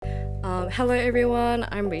Hello everyone,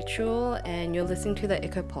 I'm Rachel and you're listening to the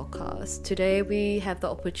Echo Podcast. Today we have the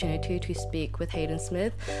opportunity to speak with Hayden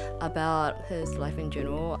Smith about his life in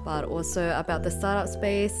general, but also about the startup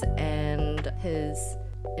space and his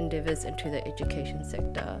endeavors into the education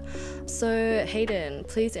sector. So Hayden,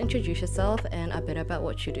 please introduce yourself and a bit about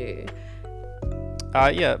what you do.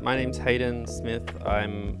 My name's Hayden Smith.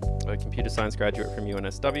 I'm a computer science graduate from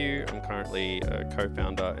UNSW. I'm currently a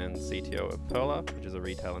co-founder and CTO of Pearler, which is a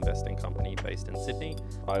retail investing company based in Sydney.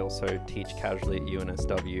 I also teach casually at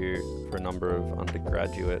UNSW for a number of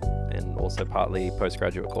undergraduate and also partly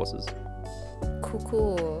postgraduate courses.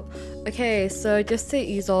 Cool. Okay, so just to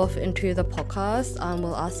ease off into the podcast,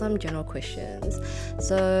 we'll ask some general questions.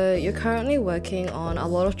 So you're currently working on a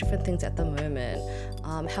lot of different things at the moment.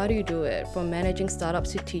 How do you do it? From managing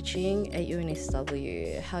startups to teaching at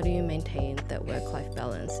UNSW, how do you maintain that work-life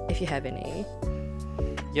balance, if you have any?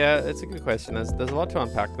 Yeah, it's a good question. There's a lot to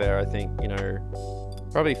unpack there. I think,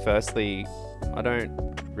 probably firstly, I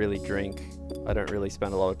don't really drink. I don't really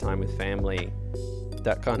spend a lot of time with family.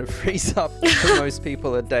 That kind of frees up for most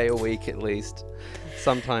people a day a week at least,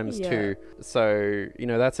 sometimes two. So,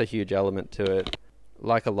 that's a huge element to it.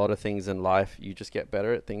 Like a lot of things in life, you just get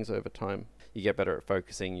better at things over time. You get better at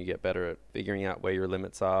focusing, you get better at figuring out where your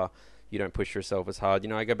limits are. You don't push yourself as hard.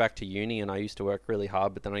 I go back to uni and I used to work really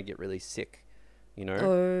hard, but then I'd get really sick, and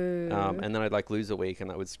then I'd lose a week and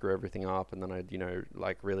that would screw everything up. And then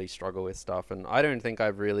I'd, really struggle with stuff. And I don't think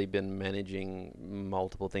I've really been managing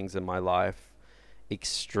multiple things in my life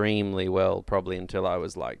extremely well, probably until I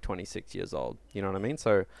was 26 years old. You know what I mean?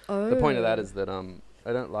 So the point of that is that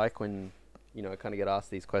I don't like when I kind of get asked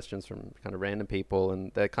these questions from kind of random people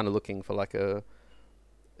and they're kind of looking for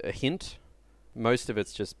a hint. Most of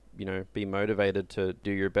it's just, be motivated to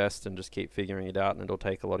do your best and just keep figuring it out, and it'll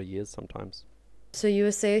take a lot of years sometimes. So you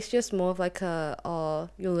would say it's just more of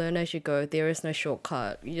you'll learn as you go. There is no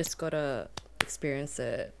shortcut. You just gotta experience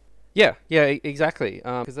it. Yeah, exactly.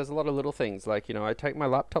 Because there's a lot of little things. I take my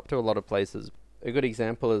laptop to a lot of places. A good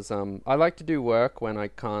example is I like to do work when I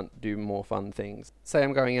can't do more fun things. Say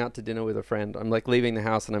I'm going out to dinner with a friend. I'm leaving the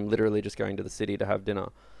house and I'm literally just going to the city to have dinner.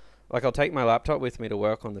 I'll take my laptop with me to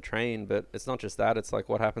work on the train, but it's not just that. It's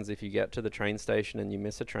what happens if you get to the train station and you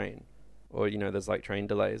miss a train? Or, there's train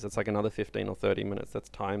delays. It's another 15 or 30 minutes. That's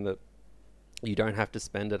time that you don't have to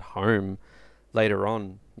spend at home later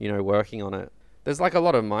on, working on it. There's a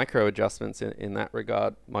lot of micro adjustments in that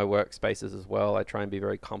regard. My workspaces as well. I try and be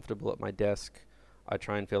very comfortable at my desk. I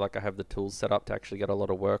try and feel like I have the tools set up to actually get a lot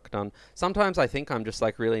of work done. Sometimes I think I'm just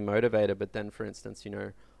really motivated, but then for instance,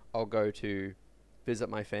 I'll go to visit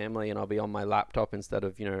my family and I'll be on my laptop instead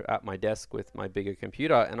of, at my desk with my bigger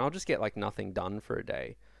computer, and I'll just get nothing done for a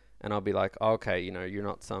day. And I'll be okay, you're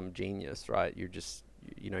not some genius, right? You're just,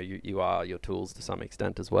 you are your tools to some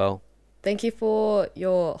extent as well. Thank you for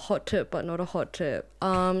your hot tip, but not a hot tip.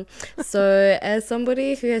 So as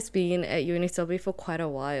somebody who has been at UNSW for quite a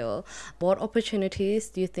while, what opportunities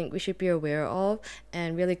do you think we should be aware of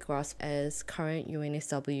and really grasp as current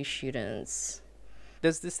UNSW students?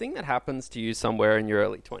 There's this thing that happens to you somewhere in your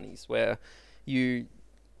early 20s where you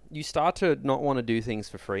start to not want to do things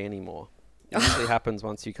for free anymore. It usually happens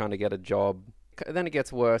once you kind of get a job. Then it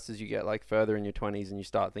gets worse as you get further in your 20s and you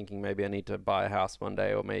start thinking maybe I need to buy a house one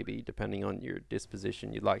day, or maybe depending on your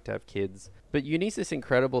disposition you'd like to have kids. But uni's this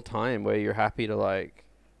incredible time where you're happy to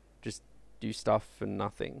just do stuff for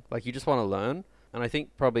nothing. You just want to learn. And I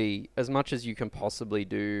think probably as much as you can possibly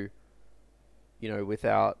do,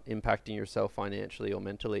 without impacting yourself financially or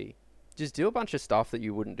mentally, just do a bunch of stuff that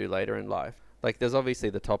you wouldn't do later in life. There's obviously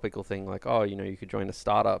the topical thing you could join a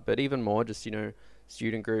startup, but even more just,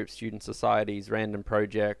 student groups, student societies, random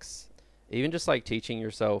projects, even just teaching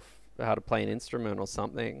yourself how to play an instrument or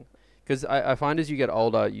something. Because I find as you get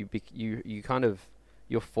older,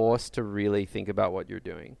 you're forced to really think about what you're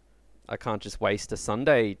doing. I can't just waste a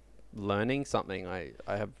Sunday learning something. I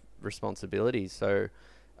have responsibilities. So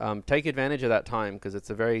take advantage of that time, because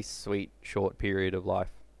it's a very sweet, short period of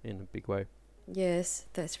life in a big way. Yes,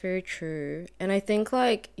 that's very true. And I think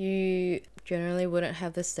you generally wouldn't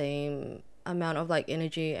have the same amount of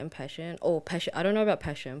energy and passion, I don't know about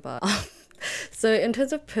passion, but so in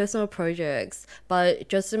terms of personal projects, but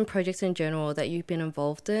just in projects in general that you've been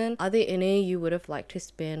involved in, are there any you would have liked to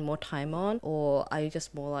spend more time on, or are you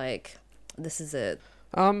just more this is it?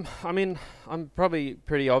 I'm probably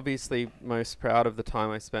pretty obviously most proud of the time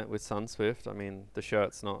I spent with SunSwift. The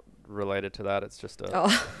shirt's not related to that. It's just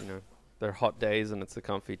they're hot days and it's a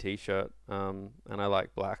comfy t-shirt. And I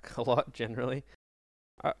like black a lot generally.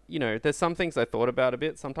 There's some things I thought about a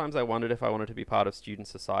bit. Sometimes I wondered if I wanted to be part of student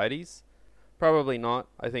societies. Probably not.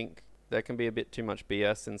 I think there can be a bit too much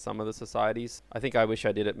BS in some of the societies. I think I wish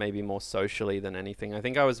I did it maybe more socially than anything. I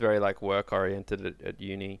think I was very like work oriented at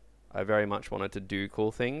uni. I very much wanted to do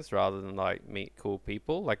cool things rather than like meet cool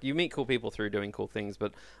people. Like you meet cool people through doing cool things,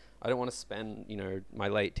 but I don't want to spend, my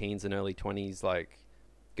late teens and early 20s like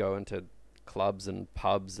going to clubs and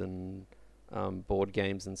pubs and board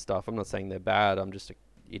games and stuff. I'm not saying they're bad. I'm just an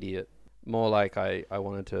idiot. More like I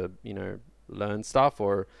wanted to, learn stuff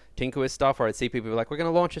or tinker with stuff, or I'd see people be like, we're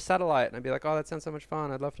going to launch a satellite. And I'd be like, oh, that sounds so much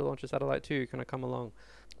fun. I'd love to launch a satellite too. Can I come along?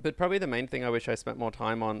 But probably the main thing I wish I spent more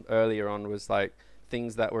time on earlier on was like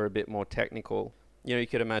things that were a bit more technical. You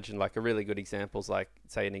could imagine like a really good example is like,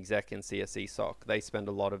 say, an exec in CSE SOC. They spend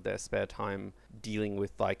a lot of their spare time dealing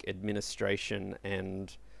with like administration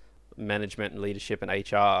and management and leadership and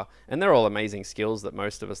HR. And they're all amazing skills that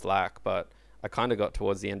most of us lack. But I kind of got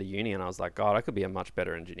towards the end of uni and I was like, God, I could be a much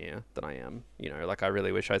better engineer than I am. Like I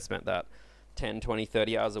really wish I'd spent that 10, 20,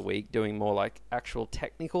 30 hours a week doing more like actual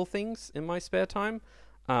technical things in my spare time.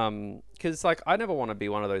 Because like I never want to be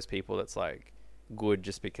one of those people that's like good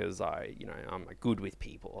just because I'm like, good with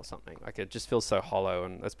people or something. Like it just feels so hollow,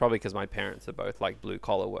 and that's probably because my parents are both like blue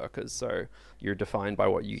collar workers, so you're defined by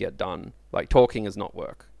what you get done. Like talking is not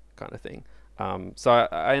work kind of thing. So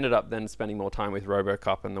I ended up then spending more time with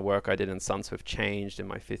RoboCup, and the work I did in Sunswift changed in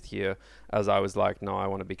my 5th year as I was like, no, I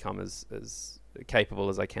want to become as capable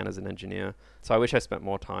as I can as an engineer. So I wish I spent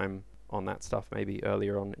more time on that stuff maybe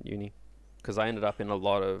earlier on at uni, because I ended up in a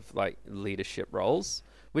lot of like leadership roles,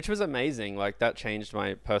 which was amazing. Like that changed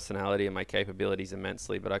my personality and my capabilities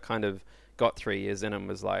immensely. But I kind of got 3 years in and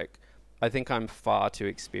was like, I think I'm far too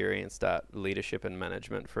experienced at leadership and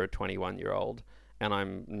management for a 21-year-old. And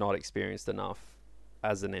I'm not experienced enough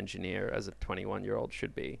as an engineer as a 21-year-old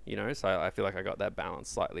should be, So I feel like I got that balance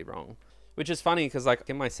slightly wrong, which is funny because like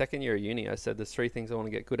in my 2nd year of uni, I said there's 3 things I want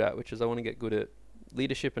to get good at, which is I want to get good at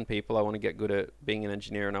leadership and people. I want to get good at being an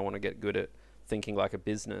engineer, and I want to get good at thinking like a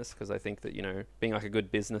business, because I think that, being like a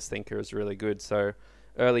good business thinker is really good. So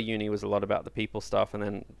early uni was a lot about the people stuff, and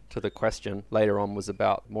then to the question later on was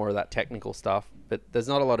about more of that technical stuff. But there's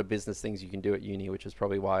not a lot of business things you can do at uni, which is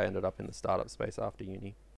probably why I ended up in the startup space after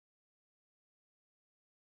uni.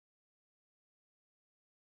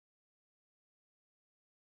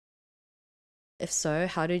 If so,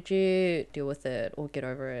 how did you deal with it or get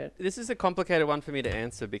over it? This is a complicated one for me to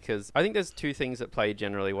answer, because I think there's 2 things at play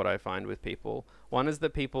generally what I find with people. One is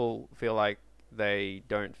that people feel like they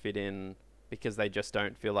don't fit in because they just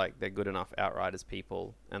don't feel like they're good enough outright as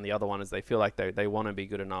people. And the other one is they feel like they want to be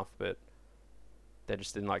good enough, but they're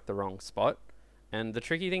just in like the wrong spot. And the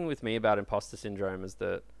tricky thing with me about imposter syndrome is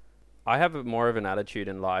that I have more of an attitude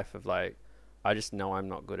in life of like, I just know I'm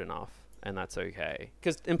not good enough, and that's okay.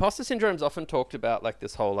 Because imposter syndrome is often talked about like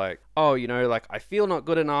this whole like, oh, like I feel not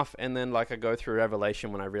good enough, and then like I go through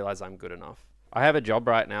revelation when I realize I'm good enough. I have a job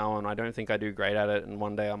right now and I don't think I do great at it, and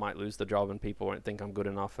one day I might lose the job and people won't think I'm good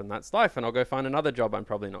enough, and that's life, and I'll go find another job I'm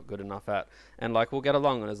probably not good enough at, and like we'll get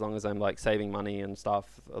along, and as long as I'm like saving money and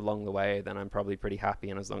stuff along the way, then I'm probably pretty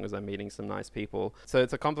happy, and as long as I'm meeting some nice people. So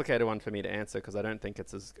it's a complicated one for me to answer, because I don't think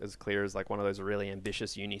it's as clear as like one of those really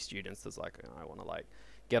ambitious uni students that's like, I want to like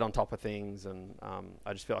get on top of things, and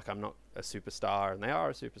I just feel like I'm not a superstar, and they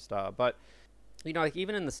are a superstar. But like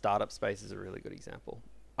even in the startup space is a really good example.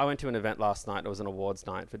 I went to an event last night. It was an awards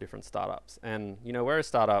night for different startups. And, we're a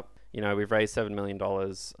startup. We've raised $7 million.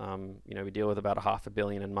 We deal with about $500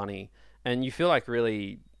 million in money. And you feel like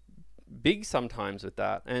really big sometimes with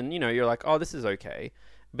that. And, you're like, oh, this is okay.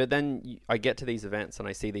 But then I get to these events and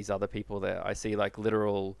I see these other people there. I see like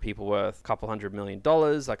literal people worth a couple $100 million.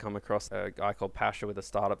 I come across a guy called Pasha with a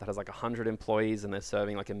startup that has like 100 employees and they're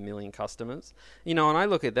serving like 1 million customers. And I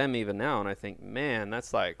look at them even now and I think, man,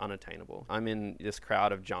 that's like unattainable. I'm in this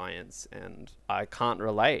crowd of giants and I can't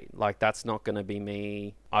relate. Like that's not going to be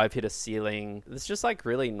me. I've hit a ceiling. It's just like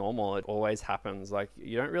really normal. It always happens. Like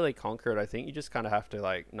you don't really conquer it. I think you just kind of have to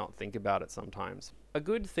like not think about it sometimes. A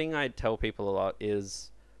good thing I tell people a lot is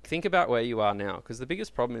think about where you are now, because the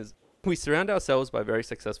biggest problem is we surround ourselves by very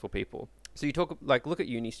successful people. So you look at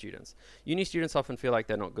uni students. Uni students often feel like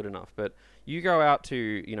they're not good enough, but you go out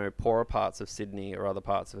to, poorer parts of Sydney or other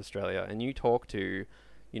parts of Australia and you talk to,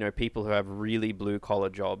 people who have really blue collar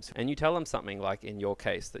jobs, and you tell them something like in your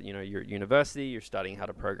case that, you're at university, you're studying how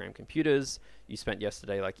to program computers, you spent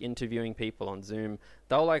yesterday like interviewing people on Zoom.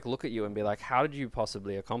 They'll like look at you and be like, how did you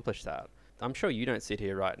possibly accomplish that? I'm sure you don't sit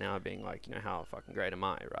here right now being like, how fucking great am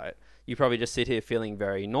I, right? You probably just sit here feeling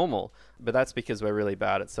very normal, but that's because we're really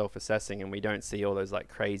bad at self-assessing and we don't see all those like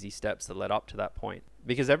crazy steps that led up to that point,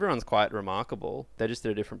 because everyone's quite remarkable. They're just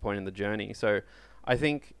at a different point in the journey. So I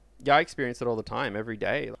think Yeah, I experience it all the time, every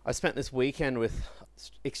day. I spent this weekend with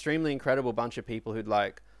extremely incredible bunch of people who'd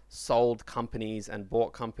like sold companies and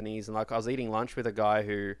bought companies, and like I was eating lunch with a guy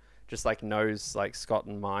who just like knows like Scott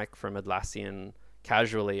and Mike from Atlassian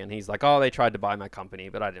casually, and he's like, oh, they tried to buy my company,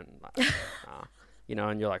 but I didn't. You know,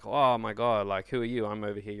 and you're like, oh my god, like who are you? I'm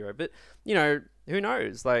over here, you're. But you know, who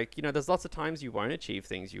knows? Like, you know, there's lots of times you won't achieve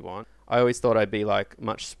things you want. I always thought I'd be like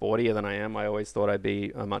much sportier than I am. I always thought I'd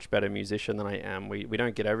be a much better musician than I am. We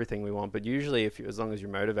don't get everything we want, but usually if you, as long as you're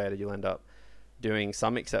motivated, you'll end up doing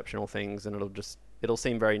some exceptional things, and it'll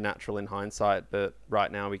seem very natural in hindsight, but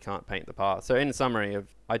right now we can't paint the path. So in summary,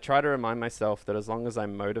 I try to remind myself that as long as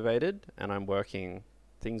I'm motivated and I'm working,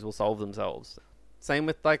 things will solve themselves. Same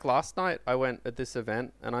with like last night, I went at this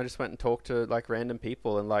event and I just went and talked to like random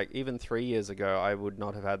people, and like even 3 years ago I would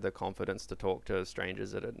not have had the confidence to talk to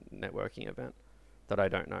strangers at a networking event that I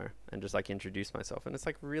don't know and just like introduce myself, and it's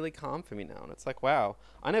like really calm for me now, and it's like, wow,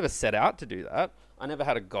 I never set out to do that. I never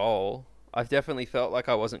had a goal. I've definitely felt like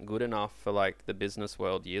I wasn't good enough for like the business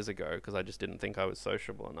world years ago because I just didn't think I was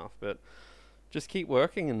sociable enough, but just keep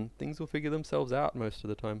working and things will figure themselves out most of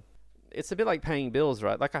the time. It's a bit like paying bills,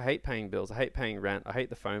 right? Like I hate paying bills. I hate paying rent. I hate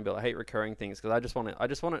the phone bill. I hate recurring things because I just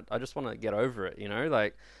want to get over it, you know?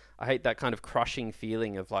 Like I hate that kind of crushing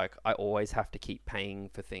feeling of like I always have to keep paying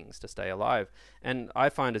for things to stay alive. And I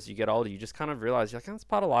find as you get older, you just kind of realize you're like, oh, it's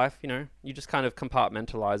part of life, you know? You just kind of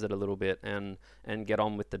compartmentalize it a little bit and get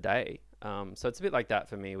on with the day. So it's a bit like that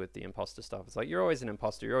for me with the imposter stuff. It's like you're always an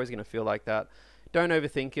imposter. You're always going to feel like that. Don't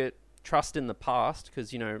overthink it. Trust in the past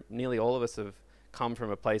because, you know, nearly all of us have come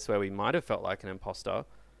from a place where we might have felt like an imposter.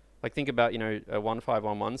 Like think about, you know, a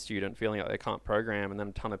 1511 student feeling like they can't program, and then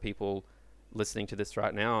a ton of people listening to this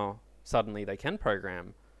right now, suddenly they can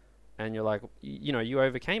program. And you're like, you know, you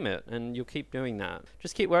overcame it and you'll keep doing that.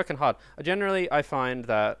 Just keep working hard. I find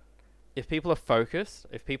that if people are focused,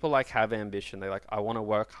 if people like have ambition, they like, I want to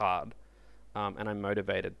work hard, and I'm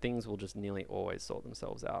motivated, things will just nearly always sort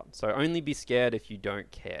themselves out. So only be scared if you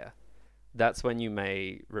don't care. That's when you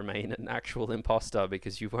may remain an actual imposter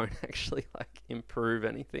because you won't actually like improve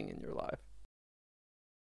anything in your life.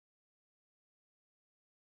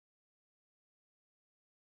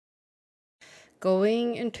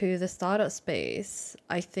 Going into the startup space,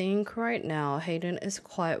 I think right now Hayden is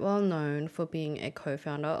quite well known for being a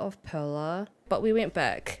co-founder of Perla. But we went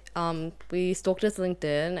back. We stalked his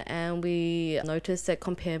LinkedIn and we noticed that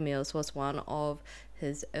Compare Meals was one of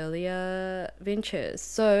his earlier ventures.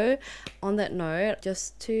 So on that note,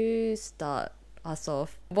 just to start us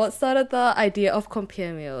off, what started the idea of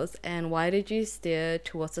Compare Meals and why did you steer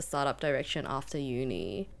towards the startup direction after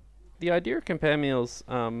uni? The idea of Compare Meals,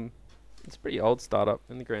 it's a pretty old startup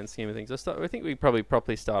in the grand scheme of things. I think we probably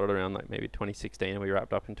properly started around like maybe 2016 and we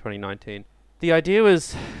wrapped up in 2019. The idea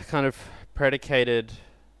was kind of predicated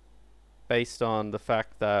based on the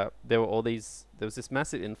fact that there was this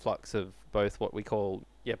massive influx of both what we call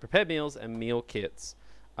prepared meals and meal kits,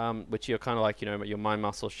 which you're kind of like, you know, your Mind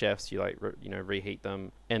Muscle chefs, you like reheat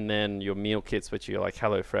them, and then your meal kits, which are like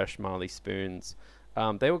HelloFresh, Marley Spoons.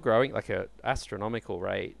 They were growing like a astronomical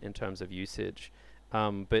rate in terms of usage,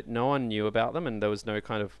 but no one knew about them, and there was no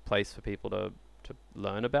kind of place for people to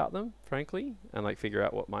learn about them, frankly, and like figure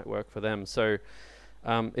out what might work for them. So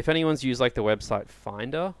if anyone's used like the website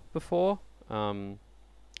Finder before,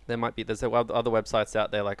 there's other websites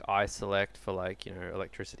out there like iSelect for like, you know,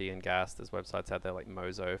 electricity and gas. There's websites out there like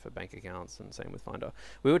Mozo for bank accounts, and same with Finder.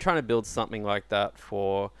 We were trying to build something like that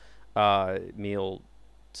for meal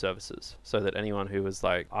services, so that anyone who was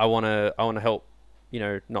like, I want to help, you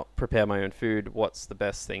know, not prepare my own food, what's the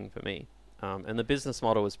best thing for me? And the business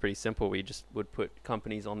model was pretty simple. We just would put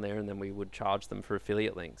companies on there and then we would charge them for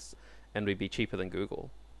affiliate links, and we'd be cheaper than Google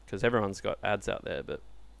because everyone's got ads out there. But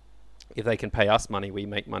if they can pay us money, we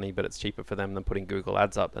make money, but it's cheaper for them than putting Google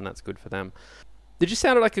ads up, then that's good for them. It just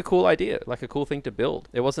sounded like a cool idea, like a cool thing to build.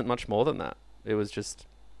 It wasn't much more than that. It was just,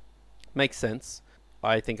 makes sense.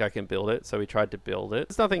 I think I can build it. So we tried to build it.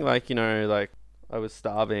 It's nothing like, you know, like I was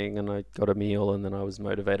starving and I got a meal and then I was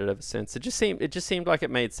motivated ever since. It just seemed like it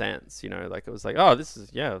made sense, you know, like it was like, oh, this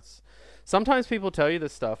is, it's, sometimes people tell you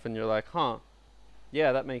this stuff and you're like, huh,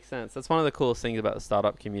 yeah, that makes sense. That's one of the coolest things about the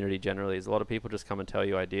startup community generally, is a lot of people just come and tell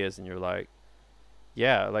you ideas and you're like,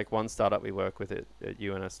 yeah, like one startup we work with at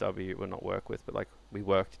UNSW, well, not work with, but like we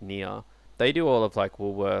worked near, they do all of like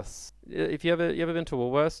Woolworths. If you ever been to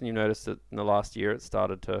Woolworths and you noticed that in the last year it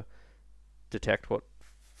started to detect what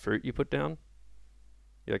fruit you put down?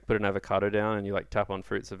 You like put an avocado down and you like tap on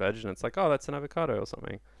fruits and veg and it's like, oh, that's an avocado or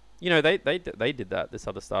something. You know, they did that, this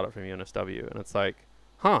other startup from UNSW, and it's like,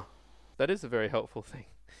 huh, that is a very helpful thing.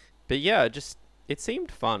 But yeah, it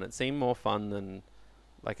seemed fun. It seemed more fun than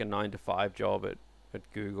like a 9 to 5 job at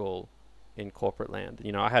Google in corporate land.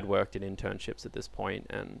 I had worked in internships at this point,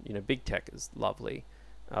 and big tech is lovely,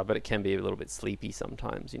 but it can be a little bit sleepy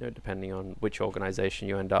sometimes, depending on which organization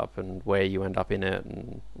you end up and where you end up in it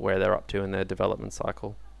and where they're up to in their development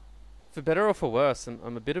cycle. For better or for worse,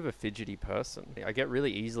 I'm a bit of a fidgety person. I get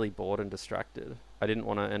really easily bored and distracted. I didn't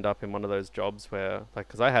want to end up in one of those jobs where,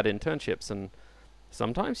 because I had internships, and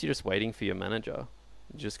sometimes you're just waiting for your manager,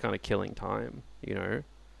 just kind of killing time, And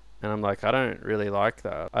I'm like, I don't really like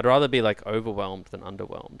that. I'd rather be like overwhelmed than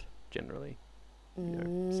underwhelmed, generally.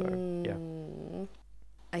 So, yeah.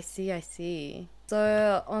 I see.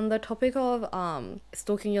 So on the topic of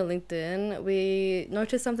stalking your LinkedIn, we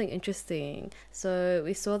noticed something interesting. So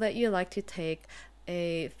we saw that you like to take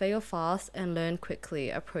a fail fast and learn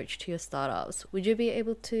quickly approach to your startups. Would you be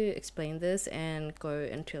able to explain this and go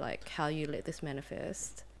into like how you let this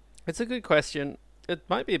manifest? It's a good question. It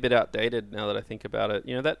might be a bit outdated now that I think about it.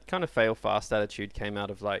 That kind of fail fast attitude came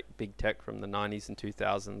out of like big tech from the 90s and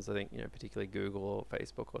 2000s. I think, particularly Google or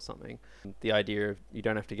Facebook or something. The idea of you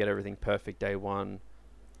don't have to get everything perfect day one.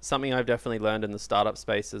 Something I've definitely learned in the startup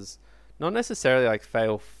space is not necessarily like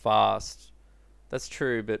fail fast. That's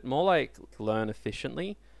true, but more like learn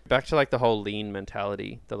efficiently. Back to like the whole lean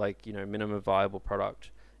mentality, the like, minimum viable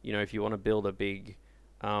product. If you want to build a big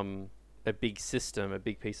system, a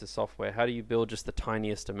big piece of software, how do you build just the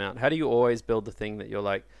tiniest amount? How do you always build the thing that you're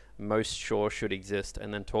like most sure should exist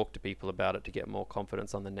and then talk to people about it to get more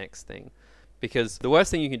confidence on the next thing? Because the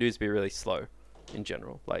worst thing you can do is be really slow in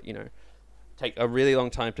general. Like, take a really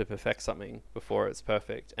long time to perfect something before it's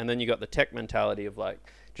perfect. And then you got the tech mentality of like,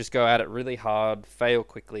 just go at it really hard, fail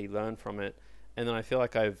quickly, learn from it. And then I feel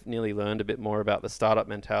like I've nearly learned a bit more about the startup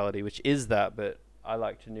mentality, which is that, but I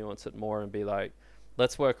like to nuance it more and be like,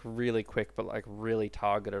 let's work really quick, but like really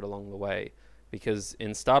targeted along the way. Because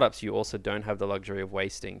in startups, you also don't have the luxury of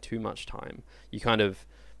wasting too much time. You kind of,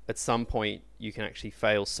 at some point, you can actually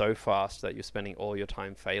fail so fast that you're spending all your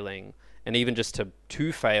time failing. And even just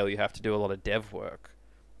to fail, you have to do a lot of dev work.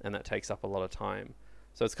 And that takes up a lot of time.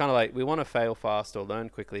 So it's kind of like, we want to fail fast or learn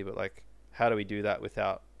quickly, but like, how do we do that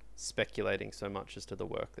without speculating so much as to the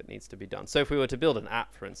work that needs to be done? So if we were to build an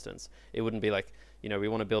app, for instance, it wouldn't be like, we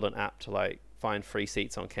want to build an app to like find free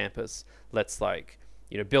seats on campus. Let's like,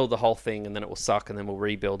 build the whole thing and then it will suck and then we'll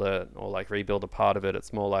rebuild it, or like rebuild a part of it.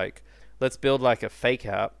 It's more like, let's build like a fake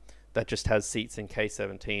app that just has seats in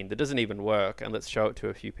K17 that doesn't even work, and let's show it to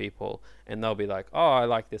a few people and they'll be like, oh, I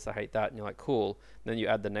like this, I hate that. And you're like, cool. And then you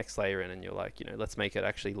add the next layer in and you're like, let's make it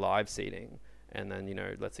actually live seating. And then,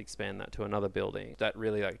 let's expand that to another building. That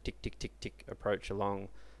really like tick, tick, tick, tick approach along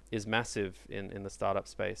is massive in the startup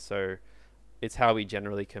space. So it's how we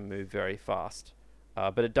generally can move very fast.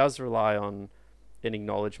 But it does rely on an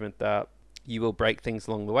acknowledgement that you will break things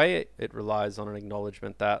along the way. It relies on an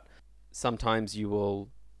acknowledgement that sometimes you will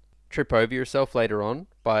trip over yourself later on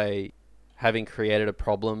by having created a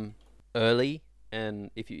problem early.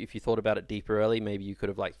 And if you thought about it deeper early, maybe you could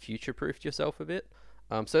have like future-proofed yourself a bit.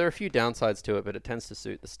 So there are a few downsides to it, but it tends to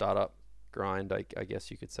suit the startup grind, I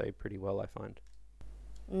guess you could say, pretty well, I find.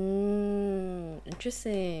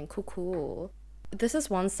 Interesting. Cool. This is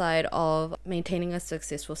one side of maintaining a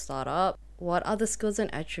successful startup. What other skills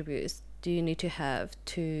and attributes do you need to have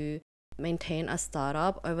to maintain a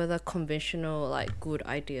startup over the conventional like good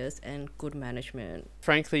ideas and good management?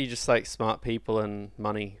 Frankly, just like smart people and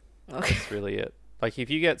money. Okay. That's really it. Like if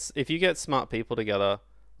you get smart people together,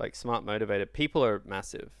 like smart motivated people are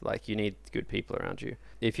massive. Like you need good people around you.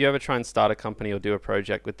 If you ever try and start a company or do a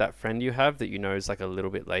project with that friend you have that you know is like a little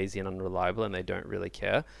bit lazy and unreliable and they don't really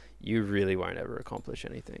care, you really won't ever accomplish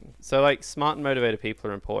anything. So like smart and motivated people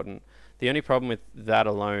are important. The only problem with that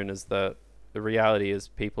alone is that the reality is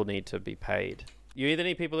people need to be paid. You either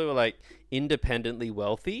need people who are like independently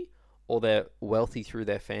wealthy, or they're wealthy through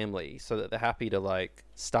their family so that they're happy to like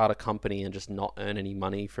start a company and just not earn any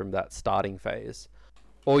money from that starting phase.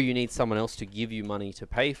 Or you need someone else to give you money to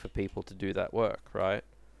pay for people to do that work, right?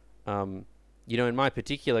 In my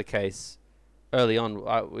particular case, early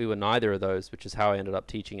on, we were neither of those, which is how I ended up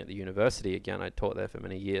teaching at the university again. I taught there for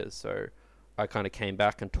many years, so I kind of came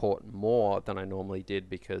back and taught more than I normally did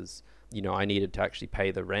because, I needed to actually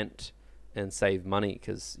pay the rent and save money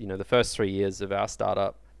because, the first 3 years of our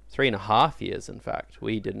startup, 3.5 years, in fact,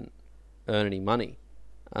 we didn't earn any money.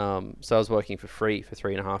 So I was working for free for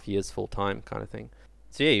 3.5 years full time kind of thing.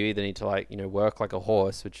 So yeah, you either need to work like a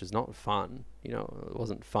horse, which is not fun. It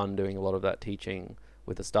wasn't fun doing a lot of that teaching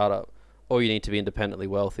with a startup, or you need to be independently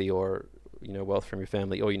wealthy or, wealth from your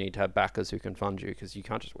family, or you need to have backers who can fund you because you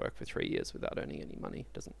can't just work for 3 years without earning any money.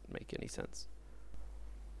 It doesn't make any sense.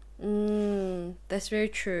 That's very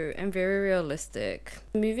true and very realistic.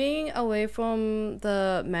 Moving away from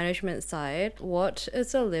the management side, what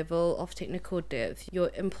is the level of technical depth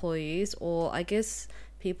your employees, or I guess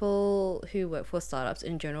people who work for startups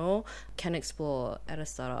in general, can explore at a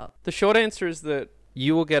startup? The short answer is that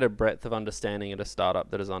you will get a breadth of understanding at a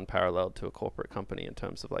startup that is unparalleled to a corporate company in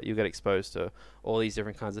terms of like you get exposed to all these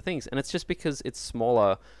different kinds of things. And it's just because it's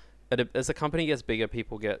smaller. As a company gets bigger,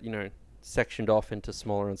 people get, sectioned off into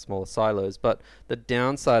smaller and smaller silos. But the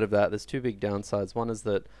downside of that, there's two big downsides. One is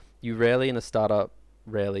that you rarely in a startup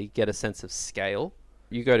get a sense of scale.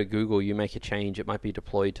 You go to Google, you make a change, it might be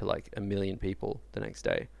deployed to like 1 million people the next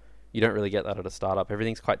day. You don't really get that at a startup.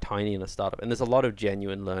 Everything's quite tiny in a startup. And there's a lot of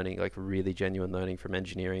genuine learning, like really genuine learning from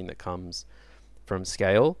engineering that comes from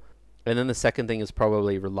scale. And then the second thing is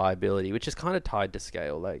probably reliability, which is kind of tied to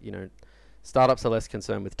scale. Like, startups are less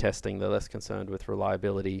concerned with testing. They're less concerned with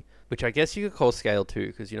reliability, which I guess you could call scale too,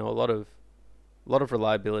 because, a lot of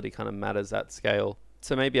reliability kind of matters at scale.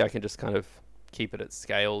 So maybe I can just kind of keep it at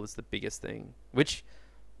scale is the biggest thing, which,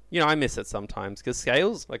 I miss it sometimes because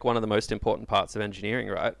scale's like one of the most important parts of engineering,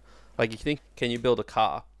 right? Like you think, can you build a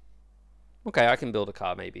car? Okay, I can build a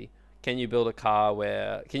car maybe. Can you build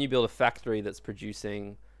a factory that's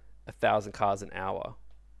producing 1,000 cars an hour?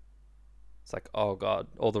 It's like, oh God,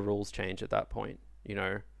 all the rules change at that point,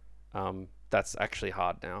 that's actually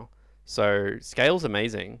hard now. So scale's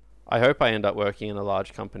amazing. I hope I end up working in a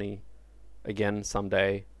large company again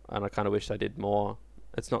someday, and I kind of wish I did more.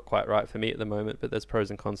 It's not quite right for me at the moment, but there's pros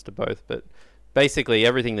and cons to both. But basically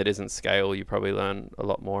everything that isn't scale, you probably learn a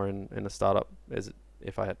lot more in a startup,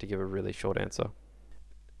 if I had to give a really short answer.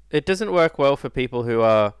 It doesn't work well for people who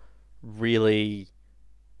are really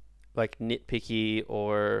like nitpicky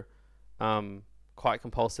or quite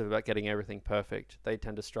compulsive about getting everything perfect. They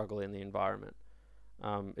tend to struggle in the environment.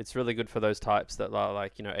 It's really good for those types that are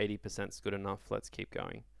like, 80% is good enough, let's keep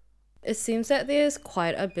going. It seems that there's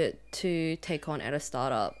quite a bit to take on at a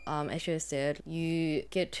startup. As you said, you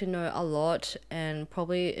get to know a lot and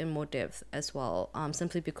probably in more depth as well,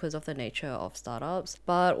 simply because of the nature of startups.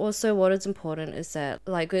 But also what is important is that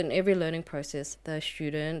like in every learning process, the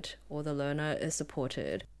student or the learner is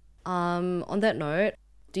supported. On that note,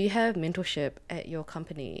 do you have mentorship at your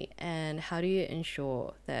company, and how do you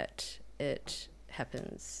ensure that it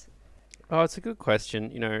happens? Oh, it's a good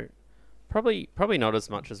question. Probably not as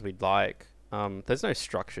much as we'd like. There's no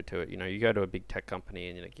structure to it. You go to a big tech company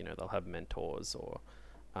and they'll have mentors or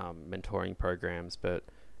mentoring programs, but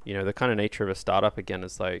the kind of nature of a startup again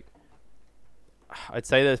is like, I'd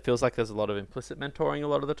say that it feels like there's a lot of implicit mentoring a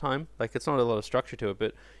lot of the time. Like it's not a lot of structure to it,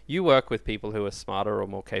 but you work with people who are smarter or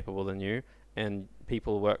more capable than you, and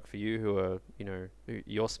people work for you who are,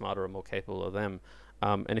 you're smarter or more capable of them.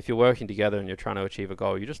 And if you're working together and you're trying to achieve a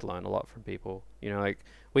goal, you just learn a lot from people. Like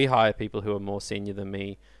we hire people who are more senior than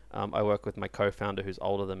me. I work with my co-founder who's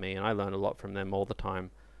older than me, and I learn a lot from them all the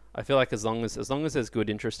time. I feel like as long as there's good,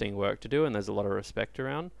 interesting work to do and there's a lot of respect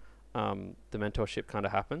around, the mentorship kind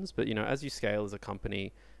of happens. But as you scale as a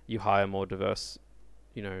company, you hire more diverse,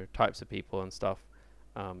 types of people and stuff.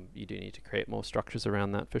 You do need to create more structures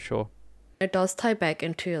around that for sure. It does tie back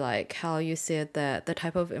into like how you said that the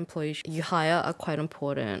type of employees you hire are quite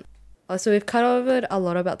important. So we've covered a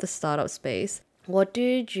lot about the startup space. What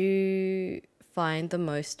did you find the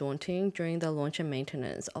most daunting during the launch and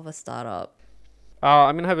maintenance of a startup?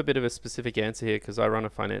 I'm going to have a bit of a specific answer here because I run a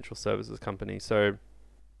financial services company. So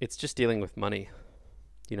it's just dealing with money.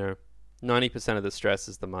 90% of the stress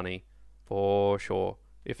is the money for sure,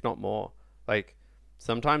 if not more. Like,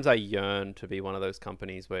 sometimes I yearn to be one of those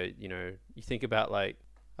companies where, you think about like,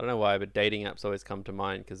 I don't know why, but dating apps always come to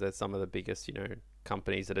mind because they're some of the biggest,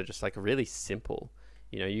 companies that are just like really simple.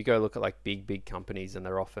 You go look at like big companies and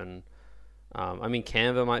they're often,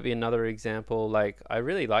 Canva might be another example. Like I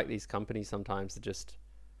really like these companies sometimes that just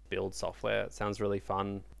build software. It sounds really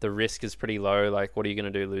fun. The risk is pretty low. Like what are you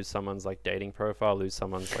going to do? Lose someone's like dating profile, lose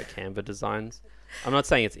someone's like Canva designs. I'm not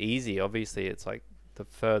saying it's easy. Obviously it's like the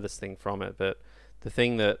furthest thing from it, but the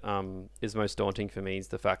thing that is most daunting for me is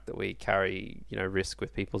the fact that we carry, risk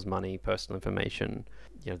with people's money, personal information.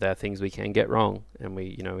 There are things we can get wrong, and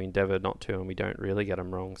we endeavor not to, and we don't really get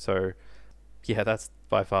them wrong. So, yeah, that's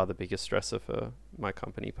by far the biggest stressor for my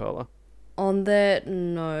company, Pearler. On that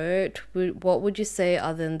note, what would you say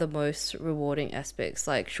are then the most rewarding aspects?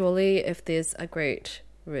 Like, surely if there's a great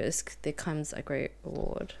risk, there comes a great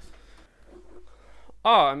reward.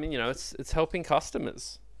 Oh, it's helping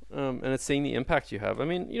customers. And it's seeing the impact you have.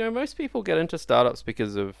 Most people get into startups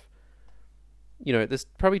because of, there's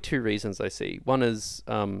probably two reasons I see. One is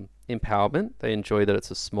empowerment. They enjoy that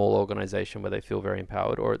it's a small organization where they feel very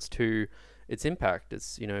empowered. Or it's its impact.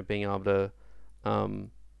 It's, being able to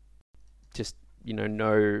just,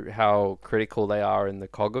 know how critical they are in the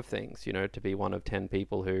cog of things, to be one of 10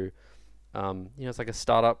 people who, it's like a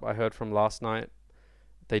startup I heard from last night.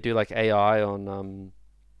 They do like AI on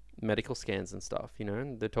medical scans and stuff,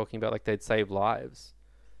 and they're talking about like they'd save lives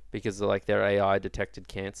because like their AI detected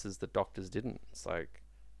cancers that doctors didn't. It's like,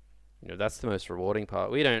 that's the most rewarding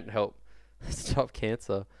part. We don't help stop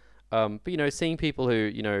cancer. But, seeing people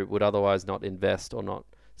who, would otherwise not invest or not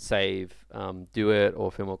save, do it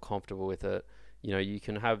or feel more comfortable with it, you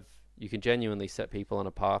can genuinely set people on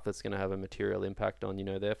a path that's going to have a material impact on,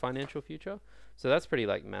 their financial future. So that's pretty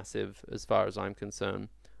like massive as far as I'm concerned.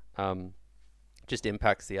 Just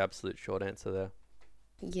impacts the absolute short answer there.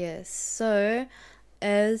 Yes. So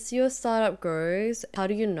as your startup grows, how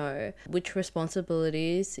do you know which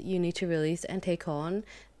responsibilities you need to release and take on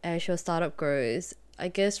as your startup grows? I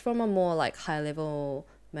guess from a more like high level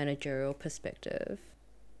managerial perspective.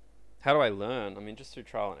 How do I learn? I mean, just through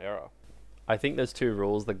trial and error. I think there's 2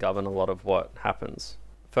 rules that govern a lot of what happens.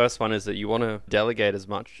 First one is that you want to delegate as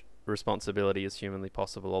much responsibility as humanly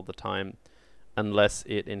possible all the time, unless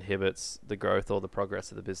it inhibits the growth or the progress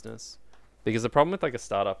of the business. Because the problem with like a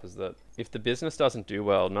startup is that if the business doesn't do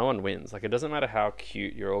well, no one wins. Like, it doesn't matter how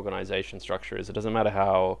cute your organization structure is. It doesn't matter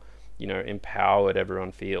how, empowered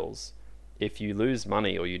everyone feels. If you lose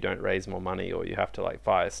money or you don't raise more money or you have to like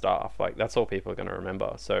fire staff, like that's all people are going to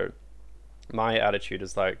remember. So my attitude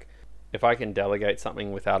is like, if I can delegate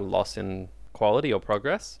something without a loss in quality or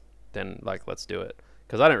progress, then like, let's do it.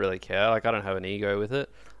 Because I don't really care. Like, I don't have an ego with it.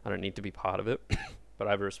 I don't need to be part of it, but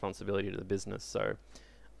I have a responsibility to the business. So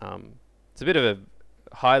it's a bit of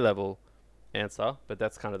a high level answer, but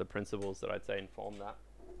that's kind of the principles that I'd say inform that.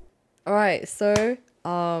 All right, so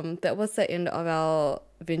that was the end of our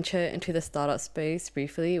venture into the startup space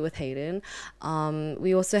briefly with Hayden.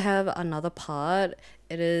 We also have another part.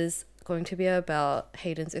 It is going to be about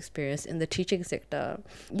Hayden's experience in the teaching sector.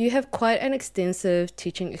 You have quite an extensive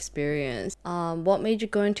teaching experience. What made you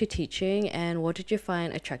go into teaching and what did you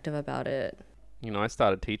find attractive about it? I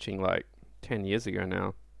started teaching like 10 years ago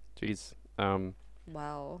now. Jeez.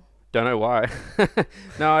 Wow. Don't know why.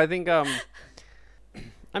 No, I think...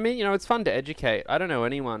 I mean, it's fun to educate. I don't know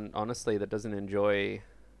anyone, honestly, that doesn't enjoy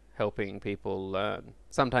helping people learn.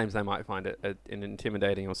 Sometimes they might find it an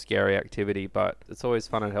intimidating or scary activity, but it's always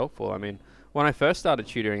fun and helpful. I mean, when I first started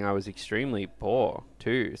tutoring, I was extremely poor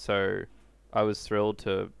too. So I was thrilled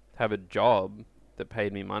to have a job that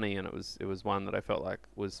paid me money, and it was one that I felt like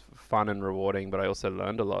was fun and rewarding, but I also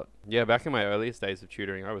learned a lot. Yeah, back in my earliest days of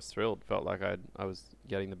tutoring, I was thrilled. Felt like I was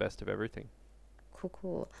getting the best of everything.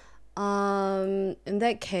 Cool. In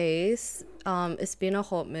that case, it's been a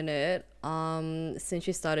hot minute since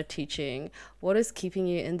you started teaching. What is keeping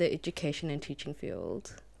you in the education and teaching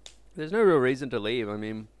field? There's no real reason to leave. I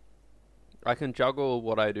mean, I can juggle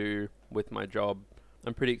what I do with my job.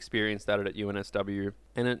 I'm pretty experienced at it at UNSW,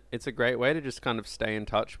 and it's a great way to just kind of stay in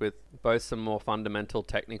touch with both some more fundamental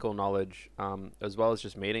technical knowledge, as well as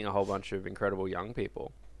just meeting a whole bunch of incredible young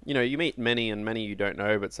people. You meet many and many you don't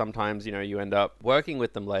know, but sometimes, you end up working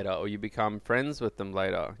with them later or you become friends with them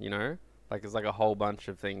later, Like, there's like a whole bunch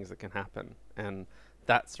of things that can happen. And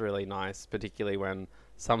that's really nice, particularly when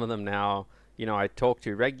some of them now, I talk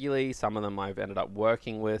to regularly. Some of them I've ended up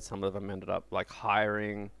working with. Some of them ended up like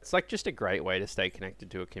hiring. It's like just a great way to stay connected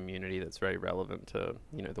to a community that's very relevant to,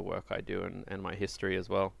 the work I do and my history as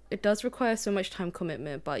well. It does require so much time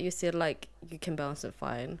commitment, but you said like you can balance it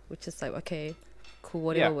fine, which is like, okay, cool,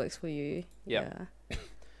 whatever works for you. Yeah.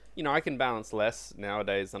 I can balance less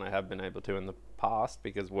nowadays than I have been able to in the past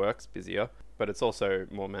because work's busier, but it's also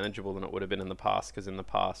more manageable than it would have been in the past because in the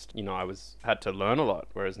past, I had to learn a lot,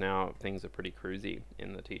 whereas now things are pretty cruisy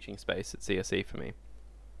in the teaching space at CSE for me.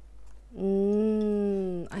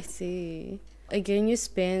 I see. Again, you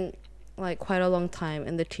spent like quite a long time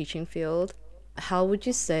in the teaching field. How would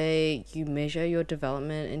you say you measure your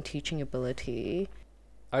development in teaching ability?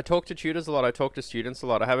 I talk to tutors a lot. I talk to students a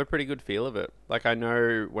lot. I have a pretty good feel of it. Like, I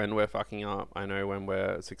know when we're fucking up. I know when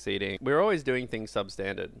we're succeeding. We're always doing things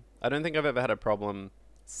substandard. I don't think I've ever had a problem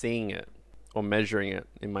seeing it or measuring it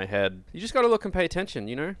in my head. You just got to look and pay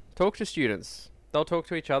attention, Talk to students. They'll talk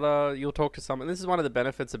to each other. You'll talk to someone. This is one of the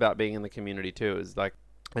benefits about being in the community too, is like,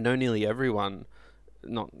 I know nearly everyone,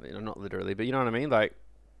 not literally, but you know what I mean? Like,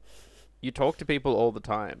 you talk to people all the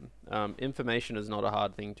time. Information is not a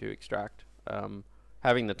hard thing to extract.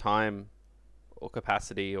 Having the time or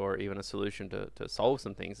capacity or even a solution to solve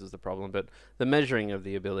some things is the problem. But the measuring of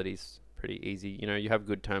the ability is pretty easy. You have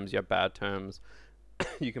good terms, you have bad terms.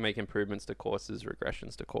 You can make improvements to courses,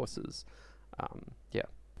 regressions to courses. Yeah.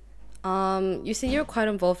 You see, you're quite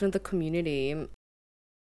involved in the community.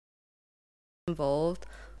 Involved.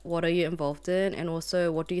 What are you involved in? And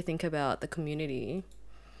also, what do you think about the community?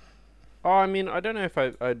 Oh, I mean, I don't know if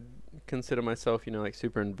I'd consider myself, like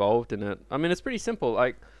super involved in it. I mean, it's pretty simple.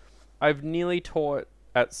 Like, I've nearly taught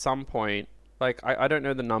at some point, like, I don't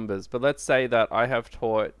know the numbers, but let's say that I have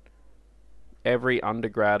taught every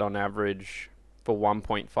undergrad on average for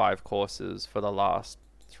 1.5 courses for the last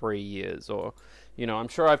 3 years. Or, I'm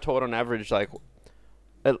sure I've taught on average, like,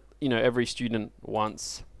 every student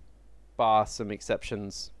once, bar some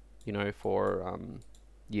exceptions, for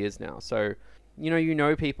years now. So,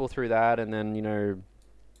 people through that, and then,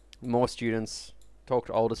 more students talk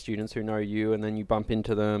to older students who know you, and then you bump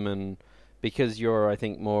into them, and because you're, I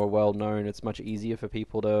think, more well known, it's much easier for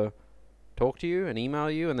people to talk to you and email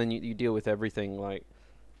you, and then you deal with everything, like,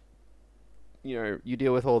 you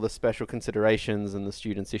deal with all the special considerations and the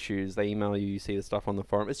students' issues. They email you, you see the stuff on the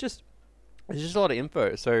forum. It's just a lot of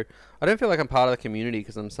info. So I don't feel like I'm part of the community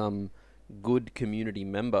because I'm some good community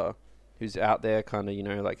member who's out there kind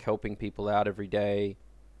of, like helping people out every day.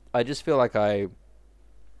 I just feel like I'm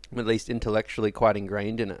at least intellectually quite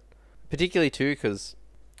ingrained in it. Particularly too because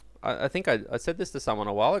I think I said this to someone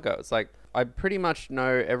a while ago. It's like I pretty much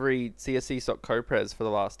know every CSC SOC co-pres for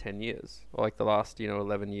the last 10 years, or like the last,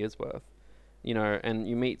 11 years worth. And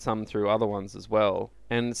you meet some through other ones as well.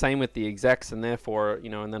 And same with the execs, and therefore,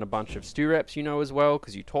 and then a bunch of stu reps, as well,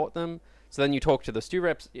 because you taught them. So then you talk to the stu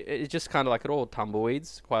reps. It's just kind of like it all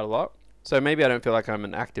tumbleweeds quite a lot. So maybe I don't feel like I'm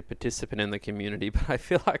an active participant in the community, but I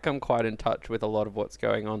feel like I'm quite in touch with a lot of what's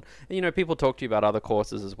going on. And, people talk to you about other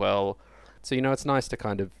courses as well. So, it's nice to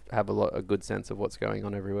kind of have a good sense of what's going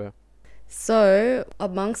on everywhere. So,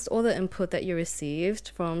 amongst all the input that you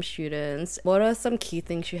received from students, what are some key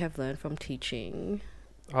things you have learned from teaching?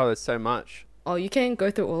 Oh, there's so much. Oh, you can go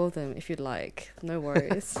through all of them if you'd like. No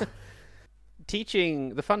worries.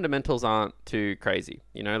 Teaching, the fundamentals aren't too crazy.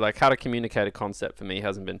 Like how to communicate a concept for me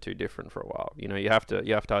hasn't been too different for a while. You have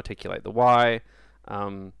to articulate the why.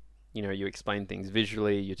 You explain things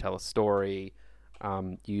visually. You tell a story.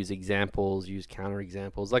 Use examples. Use counter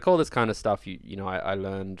examples. Like all this kind of stuff. I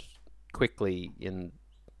learned quickly in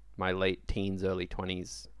my late teens, early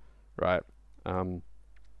 20s, right?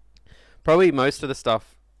 Probably most of the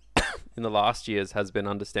stuff in the last years has been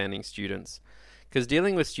understanding students, because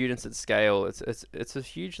dealing with students at scale, it's a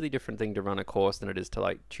hugely different thing to run a course than it is to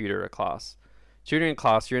like tutor a class. Tutoring a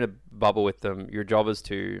class, you're in a bubble with them. Your job is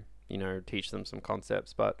to teach them some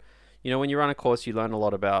concepts, but when you run a course, you learn a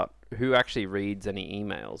lot about who actually reads any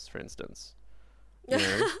emails, for instance.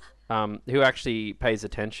 Who actually pays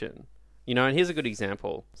attention. And here's a good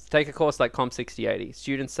example. Take a course like Comp 6080.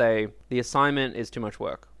 Students say the assignment is too much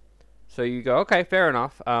work. So you go, okay, fair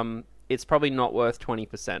enough. It's probably not worth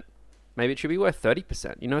 20%. Maybe it should be worth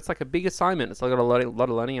 30%. It's like a big assignment. It's like got a lot of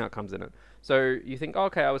learning outcomes in it. So you think, oh,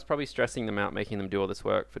 okay, I was probably stressing them out, making them do all this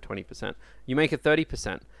work for 20%. You make it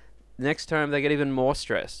 30%. Next term, they get even more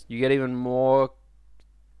stressed. You get even more,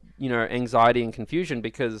 anxiety and confusion,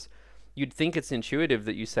 because you'd think it's intuitive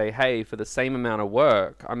that you say, hey, for the same amount of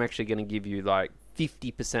work, I'm actually going to give you like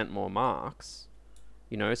 50% more marks.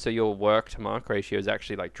 So your work to mark ratio is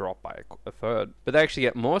actually like dropped by a third. But they actually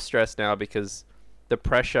get more stressed now because the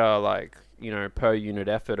pressure, like, per unit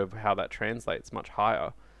effort of how that translates much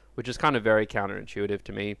higher, which is kind of very counterintuitive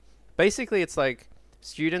to me. Basically, it's like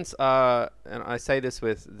students are, and I say this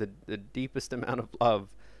with the deepest amount of love,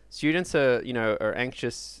 students are, are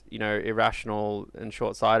anxious, irrational and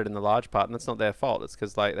short-sighted in the large part, and that's not their fault. It's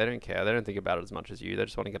because, like, they don't care. They don't think about it as much as you. They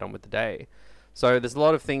just want to get on with the day. So there's a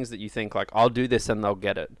lot of things that you think, like, I'll do this and they'll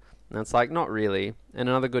get it. And it's like, not really. And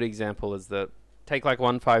another good example is that, take like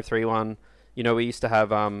 1531, we used to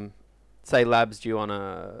have, say, labs due on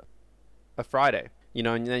a Friday,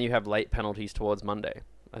 and then you have late penalties towards Monday.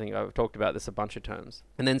 I think I've talked about this a bunch of times.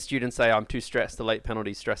 And then students say, I'm too stressed. The late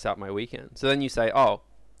penalties stress out my weekend. So then you say, oh,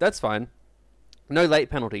 that's fine. No late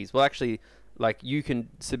penalties. Well, actually, like, you can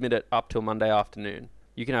submit it up till Monday afternoon.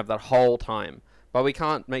 You can have that whole time. But we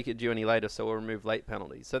can't make it due any later, so we'll remove late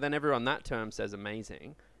penalties. So then everyone that term says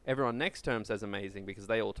amazing. Everyone next term says amazing because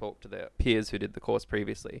they all talked to their peers who did the course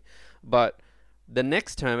previously. But the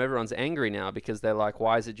next term, everyone's angry now because they're like,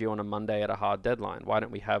 why is it due on a Monday at a hard deadline? Why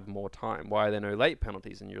don't we have more time? Why are there no late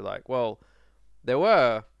penalties? And you're like, well, there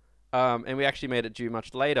were, and we actually made it due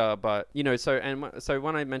much later. But, so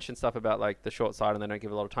when I mention stuff about like the short side and they don't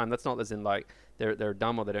give a lot of time, that's not as in like they're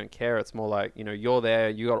dumb or they don't care. It's more like, you're there,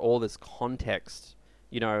 you got all this context,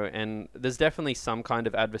 and there's definitely some kind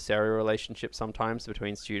of adversarial relationship sometimes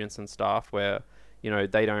between students and staff where,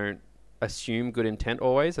 they don't assume good intent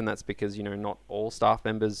always, and that's because not all staff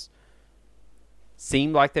members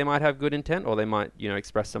seem like they might have good intent, or they might,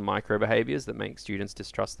 express some micro behaviors that make students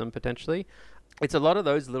distrust them potentially. It's a lot of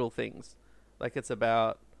those little things. Like, it's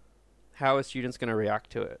about how are students going to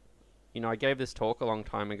react to it. I gave this talk a long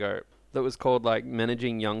time ago that was called like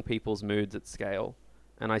managing young people's moods at scale.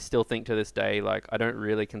 And I still think to this day, like, I don't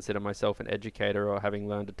really consider myself an educator or having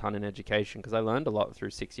learned a ton in education, because I learned a lot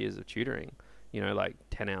through 6 years of tutoring, like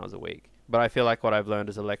 10 hours a week. But I feel like what I've learned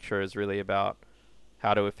as a lecturer is really about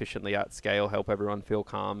how to efficiently at scale help everyone feel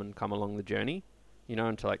calm and come along the journey,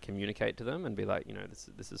 and to like communicate to them and be like,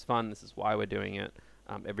 this is fun, this is why we're doing it,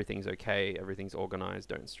 everything's okay, everything's organized,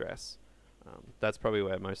 don't stress. That's probably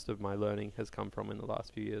where most of my learning has come from in the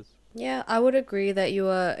last few years. Yeah, I would agree that you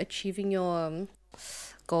are achieving your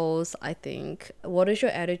goals, I think. What is your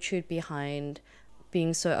attitude behind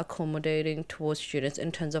being so accommodating towards students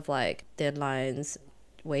in terms of like deadlines,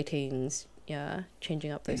 waitings,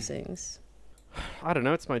 changing up those things? I don't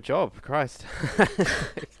know, it's my job, Christ.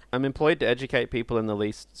 I'm employed to educate people in the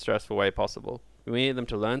least stressful way possible. We need them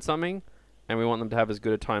to learn something, and we want them to have as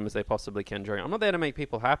good a time as they possibly can during. I'm not there to make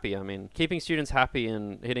people happy. I mean, keeping students happy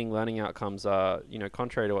and hitting learning outcomes are,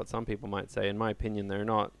 contrary to what some people might say, in my opinion, they're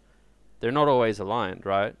not always aligned,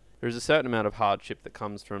 right? There's a certain amount of hardship that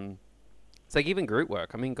comes from, it's like even group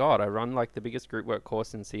work. I mean, God, I run like the biggest group work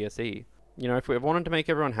course in CSE. If we wanted to make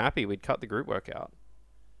everyone happy, we'd cut the group work out,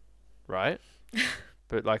 right?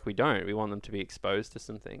 But like, we don't. We want them to be exposed to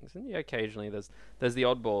some things. And occasionally there's the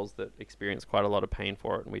oddballs that experience quite a lot of pain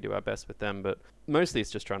for it, and we do our best with them. But mostly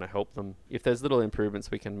it's just trying to help them. If there's little improvements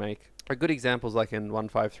we can make. A good examples, like in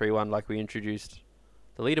 1531, like we introduced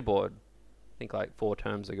the leaderboard, I think like 4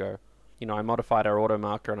 terms ago. I modified our auto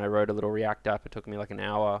marker and I wrote a little React app. It took me like an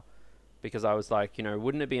hour, because I was like,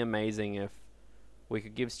 wouldn't it be amazing if we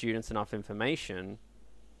could give students enough information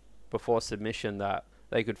before submission that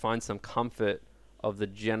they could find some comfort of the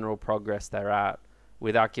general progress they're at,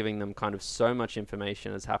 without giving them kind of so much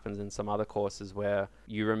information as happens in some other courses where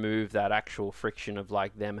you remove that actual friction of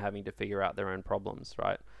like them having to figure out their own problems,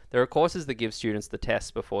 right? There are courses that give students the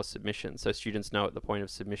test before submission, so students know at the point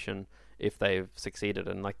of submission if they've succeeded,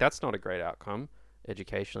 and like, that's not a great outcome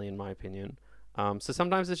educationally, in my opinion. So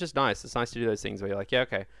sometimes it's just nice. It's nice to do those things where you're like, yeah,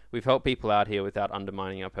 okay, we've helped people out here without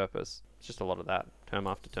undermining our purpose. It's just a lot of that, term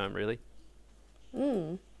after term, really.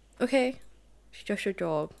 Okay. It's just your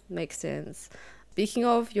job. Makes sense. Speaking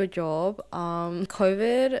of your job,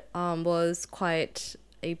 COVID was quite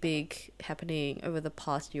a big happening over the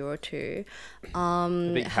past year or two.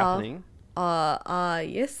 A big happening?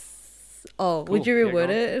 Yes. Oh, Cool. would you reword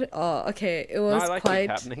it? Oh, okay. It was I like quite... big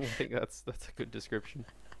happening. I think that's a good description.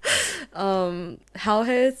 How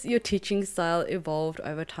has your teaching style evolved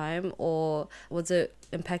over time, or was it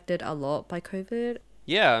impacted a lot by COVID?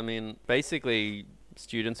 Yeah, I mean, basically,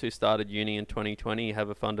 students who started uni in 2020 have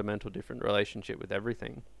a fundamental different relationship with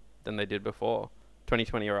everything than they did before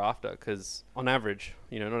 2020 or after, because on average,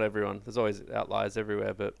 not everyone, there's always outliers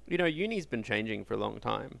everywhere, but uni's been changing for a long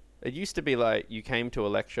time. It used to be like you came to a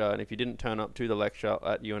lecture, and if you didn't turn up to the lecture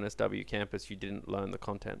at UNSW campus, you didn't learn the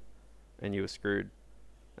content and you were screwed.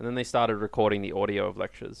 And then they started recording the audio of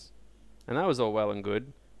lectures, and that was all well and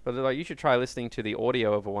good, but they're like, you should try listening to the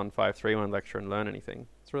audio of a 1531 lecture and learn anything.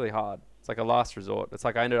 It's really hard. It's like a last resort. It's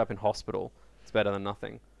like I ended up in hospital. It's better than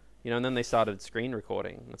nothing. And then they started screen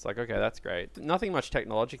recording. It's like, okay, that's great. Nothing much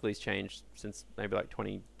technologically has changed since maybe like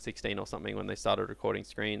 2016 or something, when they started recording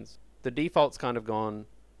screens. The default's kind of gone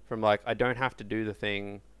from like, I don't have to do the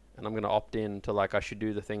thing and I'm going to opt in, to like, I should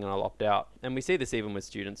do the thing and I'll opt out. And we see this even with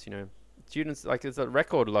students, Students, like, there's a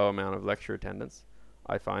record low amount of lecture attendance,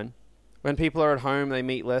 I find. When people are at home, they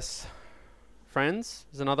meet less friends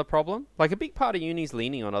is another problem. Like, a big part of uni is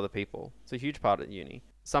leaning on other people. It's a huge part of uni.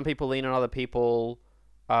 Some people lean on other people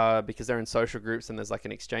because they're in social groups and there's like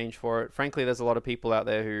an exchange for it. Frankly, there's a lot of people out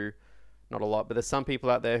there who, not a lot, but there's some people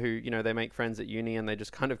out there who, they make friends at uni and they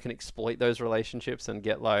just kind of can exploit those relationships and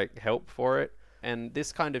get like help for it. And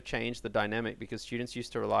this kind of changed the dynamic, because students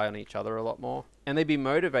used to rely on each other a lot more. And they'd be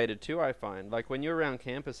motivated too, I find. Like, when you're around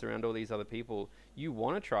campus, around all these other people, you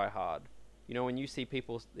want to try hard. When you see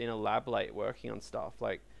people in a lab late working on stuff,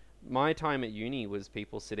 like my time at uni was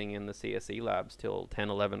people sitting in the CSE labs till 10,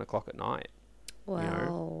 11 o'clock at night.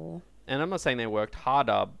 Wow. And I'm not saying they worked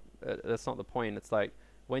harder. That's not the point. It's like,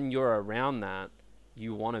 when you're around that,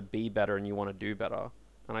 you want to be better and you want to do better.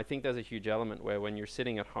 And I think there's a huge element where when you're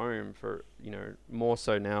sitting at home for, more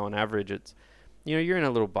so now on average, it's, you're in a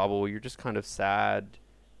little bubble. You're just kind of sad.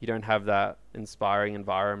 You don't have that inspiring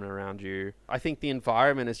environment around you. I think the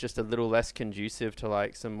environment is just a little less conducive to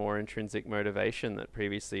like some more intrinsic motivation that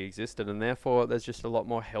previously existed. And therefore there's just a lot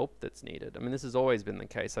more help that's needed. I mean, this has always been the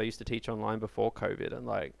case. I used to teach online before COVID, and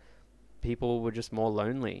like people were just more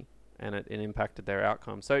lonely, and it impacted their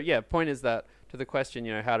outcome. So yeah, point is that to the question,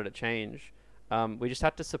 how did it change? We just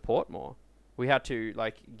had to support more. We had to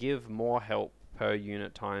give more help per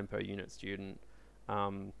unit time, per unit student,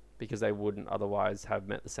 because they wouldn't otherwise have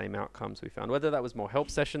met the same outcomes we found. Whether that was more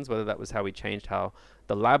help sessions, whether that was how we changed how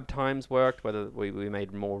the lab times worked, whether we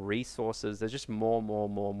made more resources. There's just more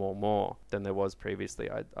than there was previously.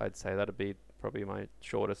 I'd say that'd be probably my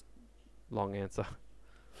shortest long answer.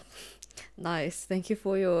 Nice. Thank you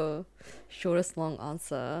for your shortest long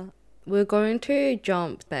answer. We're going to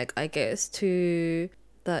jump back, I guess, to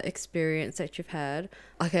the experience that you've had.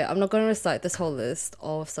 Okay, I'm not going to recite this whole list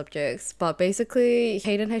of subjects, but basically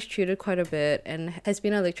Hayden has tutored quite a bit and has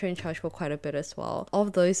been a lecturer in charge for quite a bit as well.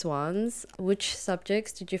 Of those ones, which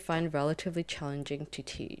subjects did you find relatively challenging to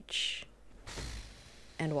teach?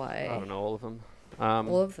 And why? I don't know, all of them.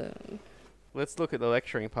 All of them. Let's look at the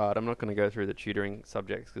lecturing part. I'm not going to go through the tutoring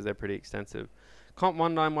subjects because they're pretty extensive. Comp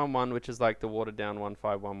 1911, which is like the watered down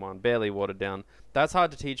 1511, barely watered down. That's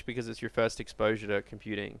hard to teach because it's your first exposure to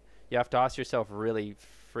computing. You have to ask yourself really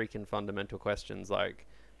freaking fundamental questions like,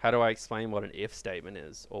 how do I explain what an if statement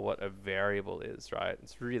is or what a variable is, right?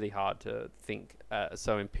 It's really hard to think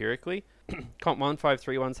so empirically. Comp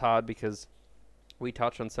 1531's hard because we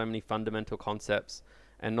touch on so many fundamental concepts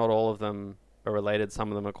and not all of them are related. Some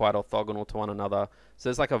of them are quite orthogonal to one another. So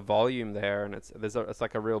there's like a volume there, and it's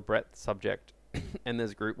like a real breadth subject. And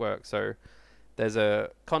there's group work. So there's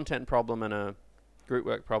a content problem and a group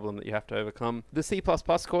work problem that you have to overcome. The C++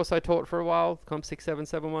 course I taught for a while, Comp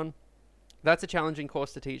 6771, that's a challenging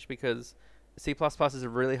course to teach because C++ is a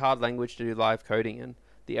really hard language to do live coding in.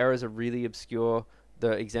 The errors are really obscure.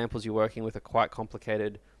 The examples you're working with are quite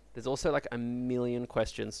complicated. There's also like a million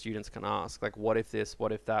questions students can ask, like what if this,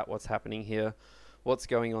 what if that, what's happening here, what's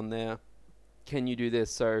going on there, can you do this?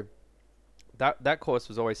 So that course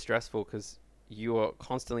was always stressful because you are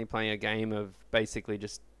constantly playing a game of basically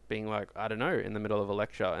just being like, I don't know, in the middle of a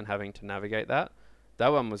lecture and having to navigate that. That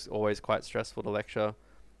one was always quite stressful to lecture.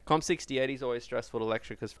 Comp 6080 is always stressful to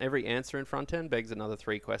lecture because every answer in front end begs another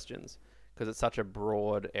 3 questions because it's such a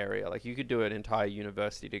broad area. Like you could do an entire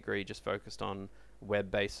university degree just focused on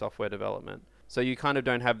web-based software development. So you kind of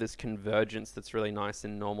don't have this convergence that's really nice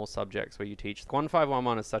in normal subjects where you teach.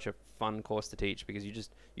 1511 is such a fun course to teach because you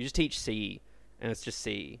just teach C and it's just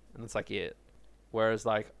C and it's like it. Whereas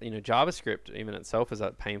JavaScript even itself is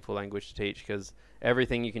a painful language to teach because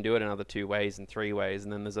everything you can do it another 2 ways and 3 ways,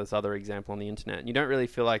 and then there's this other example on the internet. And you don't really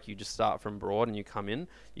feel like you just start from broad and you come in.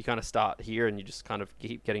 You kind of start here and you just kind of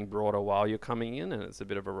keep getting broader while you're coming in, and it's a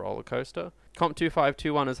bit of a roller coaster. Comp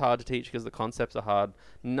 2521 is hard to teach because the concepts are hard.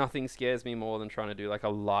 Nothing scares me more than trying to do like a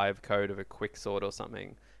live code of a quicksort or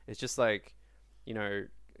something. It's just like,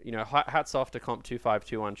 hats off to Comp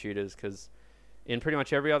 2521 tutors because in pretty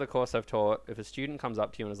much every other course I've taught, if a student comes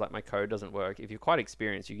up to you and is like, my code doesn't work, if you're quite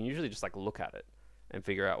experienced, you can usually just like look at it and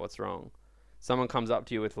figure out what's wrong. Someone comes up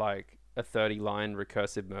to you with like a 30-line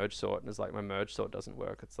recursive merge sort and is like, my merge sort doesn't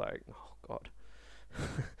work. It's like, oh God.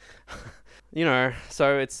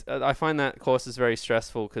 So it's I find that course is very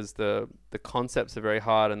stressful because the concepts are very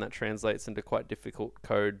hard and that translates into quite difficult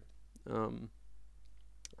code.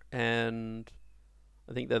 And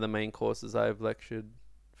I think they're the main courses I've lectured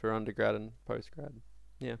for undergrad and postgrad.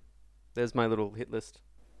 Yeah, there's my little hit list.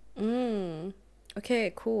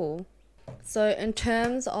 Okay, cool. So in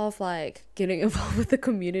terms of like getting involved with the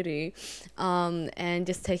community and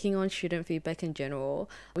just taking on student feedback in general,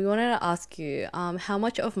 we wanted to ask you how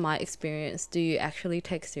much of my experience do you actually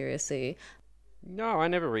take seriously? No, I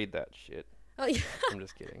never read that shit. Oh, yeah. I'm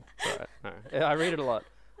just kidding. All right. No, I read it a lot.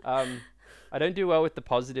 I don't do well with the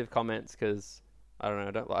positive comments because I don't know,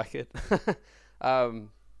 I don't like it.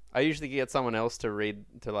 I usually get someone else to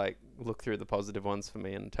look through the positive ones for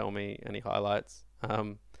me and tell me any highlights.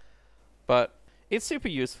 But it's super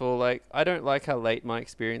useful. Like, I don't like how late my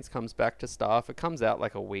experience comes back to staff. It comes out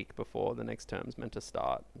like a week before the next term's meant to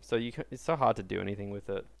start. So it's so hard to do anything with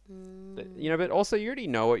it. But also you already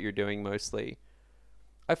know what you're doing mostly.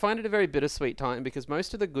 I find it a very bittersweet time because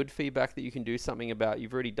most of the good feedback that you can do something about,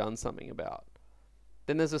 you've already done something about.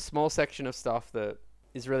 Then there's a small section of stuff that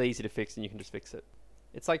is really easy to fix and you can just fix it.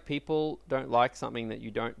 It's like people don't like something that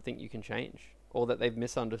you don't think you can change or that they've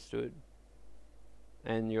misunderstood.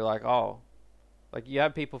 And you're like, oh, like you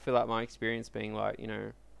have people fill out my experience being like,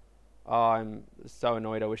 oh, I'm so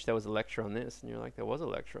annoyed. I wish there was a lecture on this. And you're like, there was a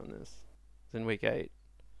lecture on this. It's in week 8.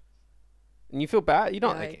 And you feel bad.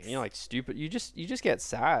 You're like stupid. You just get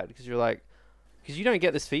sad because you're like, because you don't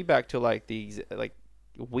get this feedback till like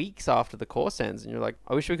weeks after the course ends, and you're like,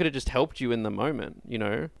 I wish we could have just helped you in the moment, you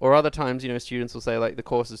know. Or other times, you know, students will say like the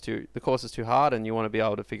course is too hard, and you want to be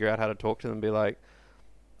able to figure out how to talk to them and be like,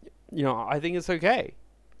 you know, I think it's okay.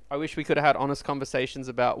 I wish we could have had honest conversations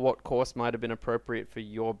about what course might have been appropriate for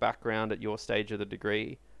your background at your stage of the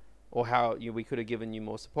degree, or how we could have given you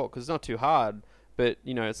more support, because it's not too hard, but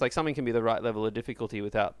you know, it's like something can be the right level of difficulty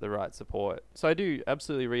without the right support. So I do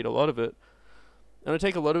absolutely read a lot of it, and I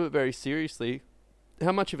take a lot of it very seriously.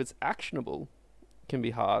 How much of it's actionable can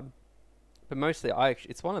be hard, but mostly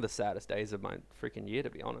it's one of the saddest days of my freaking year, to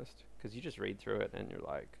be honest, because you just read through it and you're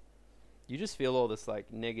like, you just feel all this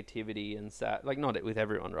like negativity and sad, like not with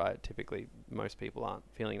everyone, right? Typically most people aren't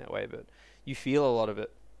feeling that way, but you feel a lot of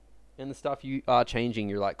it. And the stuff you are changing,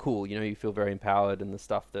 you're like, cool, you know, you feel very empowered. And the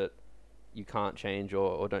stuff that you can't change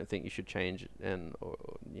or don't think you should change,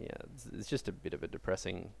 it's just a bit of a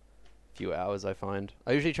depressing few hours, I find.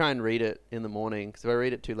 I usually try and read it in the morning, because if I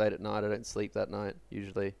read it too late at night, I don't sleep that night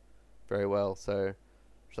usually very well. So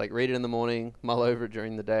just like read it in the morning, mull over it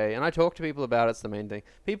during the day, and I talk to people about it. It's the main thing.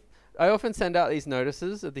 I often send out these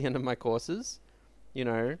notices at the end of my courses, you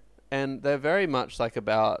know, and they're very much like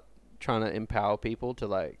about trying to empower people to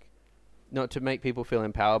like, not to make people feel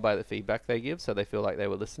empowered by the feedback they give, so they feel like they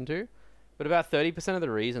were listened to. But about 30% of the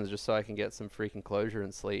reasons just so I can get some freaking closure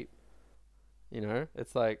and sleep. You know,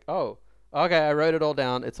 it's like, oh, okay, I wrote it all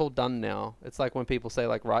down. It's all done now. It's like when people say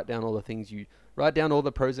like, write down all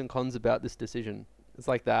the pros and cons about this decision. It's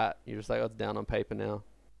like that. You're just like, oh, it's down on paper now.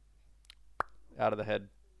 Out of the head.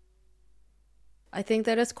 I think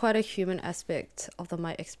that is quite a human aspect of the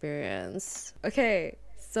Mike experience. Okay,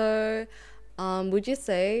 so would you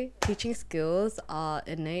say teaching skills are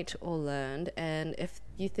innate or learned? And if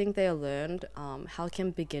you think they are learned, how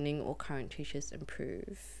can beginning or current teachers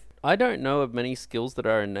improve? I don't know of many skills that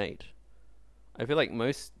are innate. I feel like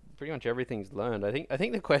pretty much everything's learned. I think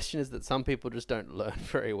the question is that some people just don't learn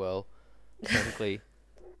very well, frankly.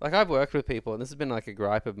 Like, I've worked with people, and this has been like a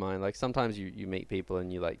gripe of mine. Like, sometimes you meet people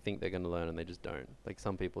and you like think they're going to learn and they just don't. Like,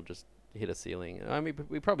 some people just hit a ceiling. I mean,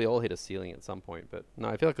 we probably all hit a ceiling at some point, but no,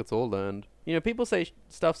 I feel like it's all learned. You know, people say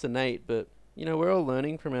stuff's innate, but you know, we're all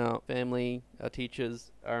learning from our family, our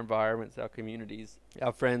teachers, our environments, our communities,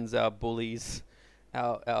 our friends, our bullies,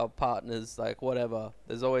 our partners, like whatever.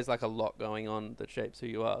 There's always like a lot going on that shapes who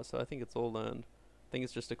you are. So I think it's all learned. I think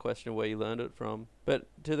it's just a question of where you learned it from. But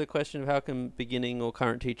to the question of how can beginning or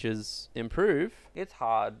current teachers improve, it's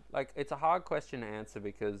hard. Like, it's a hard question to answer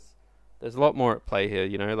because there's a lot more at play here,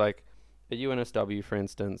 you know, like at UNSW, for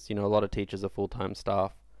instance, you know, a lot of teachers are full-time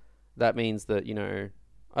staff. That means that, you know,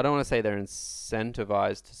 I don't want to say they're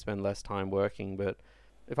incentivized to spend less time working, but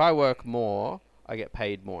if I work more, I get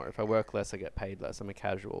paid more. If I work less, I get paid less. I'm a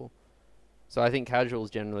casual. So I think casuals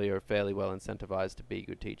generally are fairly well incentivized to be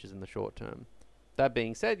good teachers in the short term. That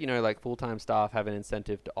being said, you know, like full-time staff have an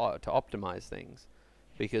incentive to optimize things,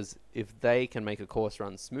 because if they can make a course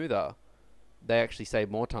run smoother, they actually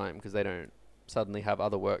save more time because they don't suddenly have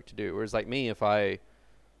other work to do. Whereas like me, if I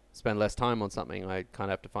spend less time on something, I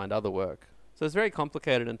kind of have to find other work. So it's very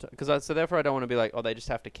complicated, so therefore I don't want to be like, oh, they just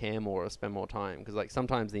have to care more or spend more time, because like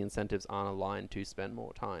sometimes the incentives aren't aligned to spend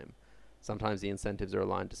more time. Sometimes the incentives are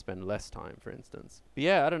aligned to spend less time, for instance. But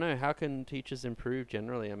yeah, I don't know. How can teachers improve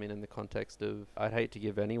generally? I mean, in the context of, I'd hate to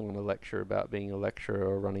give anyone a lecture about being a lecturer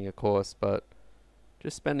or running a course, but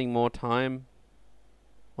just spending more time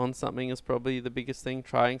on something is probably the biggest thing.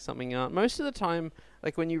 Trying something out. Most of the time,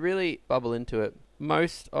 like when you really bubble into it,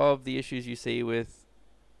 most of the issues you see with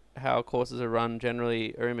how courses are run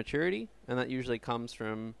generally are immaturity, and that usually comes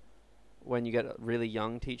from when you get really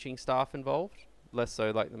young teaching staff involved, less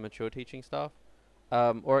so like the mature teaching staff,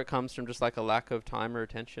 or it comes from just like a lack of time or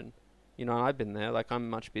attention. You know, and I've been there. Like, I'm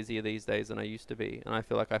much busier these days than I used to be, and I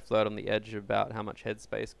feel like I flirt on the edge about how much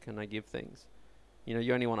headspace can I give things. You know,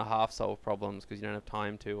 you only want to half solve problems because you don't have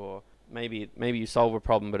time to, or maybe you solve a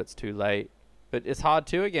problem but it's too late. But it's hard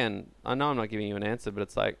to, again, I know I'm not giving you an answer, but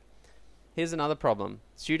it's like, here's another problem.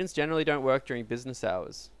 Students generally don't work during business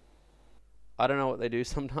hours. I don't know what they do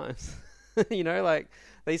sometimes. You know, like,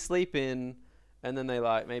 they sleep in, and then they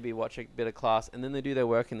like maybe watch a bit of class, and then they do their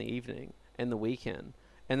work in the evening and the weekend,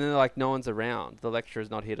 and then they're like, no one's around. The lecturer's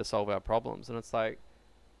not here to solve our problems. And it's like,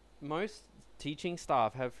 most teaching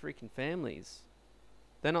staff have freaking families.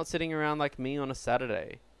 They're not sitting around like me on a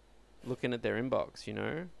Saturday looking at their inbox, you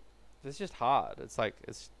know? It's just hard. It's like,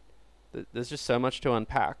 there's just so much to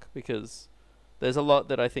unpack, because there's a lot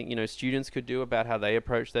that I think, you know, students could do about how they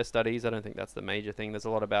approach their studies. I don't think that's the major thing. There's a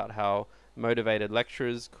lot about how motivated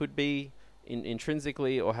lecturers could be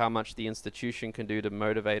intrinsically, or how much the institution can do to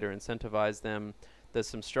motivate or incentivize them. There's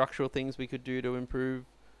some structural things we could do to improve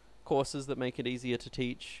courses that make it easier to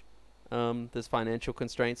teach. There's financial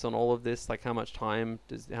constraints on all of this, like how much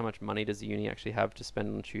money does the uni actually have to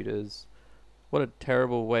spend on tutors? What a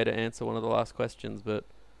terrible way to answer one of the last questions, but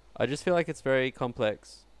I just feel like it's very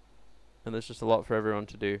complex, and there's just a lot for everyone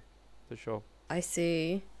to do, for sure. I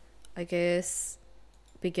see. I guess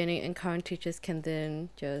beginning and current teachers can then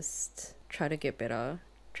just try to get better,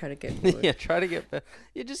 try to get good. Yeah, try to get better.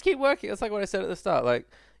 You just keep working. It's like what I said at the start. Like,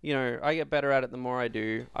 you know, I get better at it the more I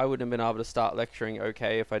do. I wouldn't have been able to start lecturing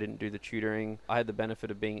okay if I didn't do the tutoring. I had the benefit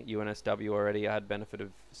of being at UNSW already. I had benefit of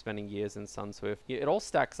spending years in Sunswift. It all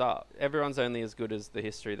stacks up. Everyone's only as good as the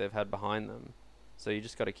history they've had behind them. So you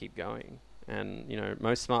just got to keep going. And, you know,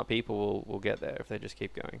 most smart people will get there if they just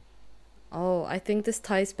keep going. Oh, I think this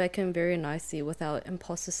ties back in very nicely with our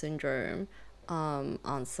imposter syndrome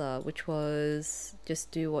answer, which was just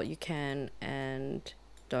do what you can and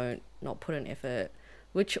don't not put in effort.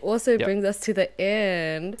 Which also brings us to the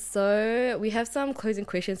end. So we have some closing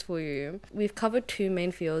questions for you. We've covered 2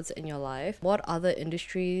 main fields in your life. What other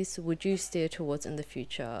industries would you steer towards in the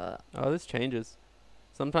future? Oh, this changes.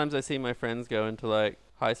 Sometimes I see my friends go into like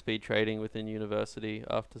high-speed trading within university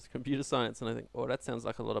after computer science, and I think, oh, that sounds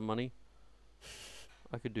like a lot of money.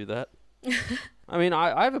 I could do that. I mean,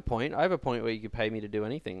 I have a point. I have a point where you could pay me to do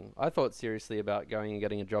anything. I thought seriously about going and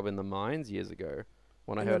getting a job in the mines years ago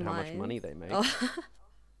when I heard how much money they make. Oh.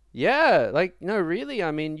 Yeah, like, no, really.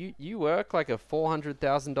 I mean, you work like a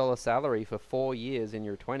 $400,000 salary for 4 years in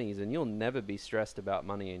your 20s, and you'll never be stressed about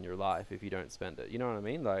money in your life if you don't spend it. You know what I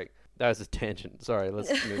mean? Like, that was a tangent. Sorry,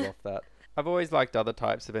 let's move off that. I've always liked other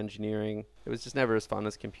types of engineering. It was just never as fun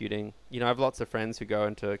as computing. You know, I have lots of friends who go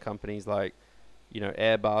into companies like, you know,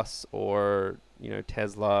 Airbus or, you know,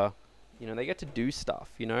 Tesla. You know, they get to do stuff,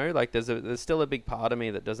 you know? Like, there's still a big part of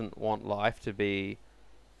me that doesn't want life to be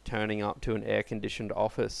turning up to an air-conditioned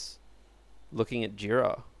office looking at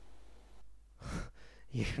Jira.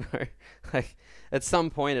 You know, like, at some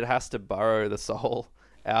point it has to burrow the soul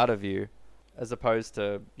out of you, as opposed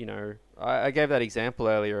to, you know, I gave that example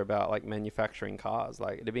earlier about like manufacturing cars.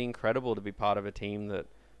 Like, it'd be incredible to be part of a team that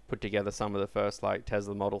put together some of the first like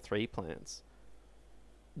Tesla Model 3 plants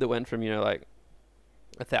that went from, you know, like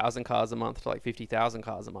 1,000 cars a month to like 50,000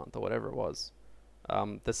 cars a month or whatever it was.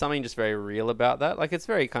 There's something just very real about that. Like, it's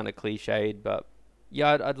very kind of cliched, but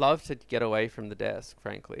yeah, I'd love to get away from the desk,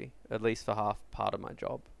 frankly, at least for half part of my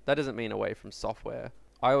job. That doesn't mean away from software.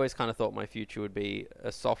 I always kind of thought my future would be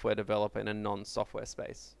a software developer in a non-software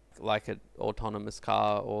space, like an autonomous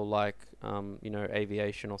car or like, you know,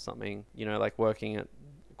 aviation or something, you know, like working at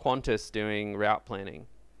Qantas doing route planning,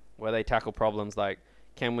 where they tackle problems like,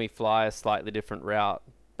 can we fly a slightly different route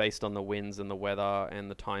based on the winds and the weather and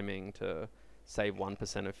the timing to save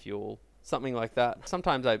 1% of fuel, something like that.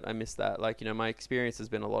 Sometimes I miss that. Like, you know, my experience has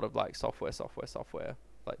been a lot of like software,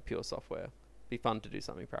 like pure software. Be fun to do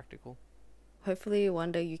something practical. Hopefully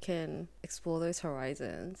one day you can explore those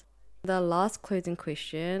horizons. The last closing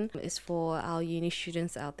question is for our uni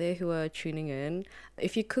students out there who are tuning in.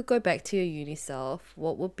 If you could go back to your uni self,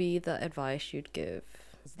 what would be the advice you'd give?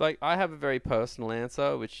 It's like, I have a very personal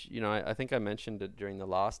answer, which, you know, I think I mentioned it during the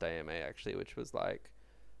last AMA actually, which was like,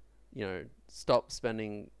 you know, stop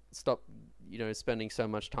spending so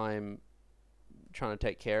much time trying to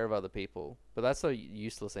take care of other people. But that's a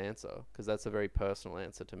useless answer, because that's a very personal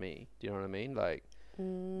answer to me. Do you know what I mean? Like,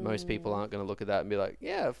 most people aren't going to look at that and be like,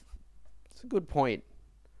 yeah, it's a good point,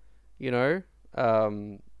 you know?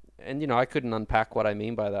 And, you know, I couldn't unpack what I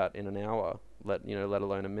mean by that in an hour, let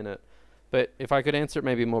alone a minute. But if I could answer it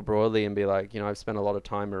maybe more broadly and be like, you know, I've spent a lot of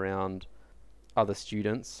time around other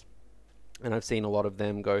students, and I've seen a lot of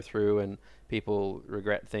them go through, and people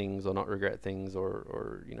regret things or not regret things,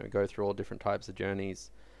 or you know, go through all different types of journeys.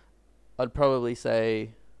 I'd probably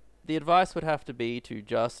say the advice would have to be to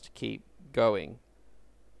just keep going.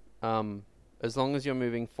 As long as you're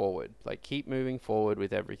moving forward, like, keep moving forward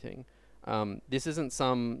with everything. This isn't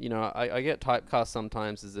some, you know, I get typecast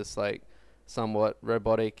sometimes as this like somewhat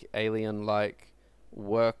robotic, alien-like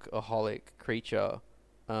workaholic creature.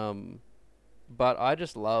 But I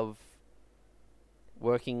just love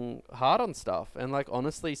working hard on stuff. And like,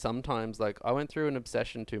 honestly, sometimes, like, I went through an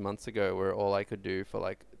obsession 2 months ago where all I could do for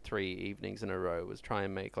like 3 evenings in a row was try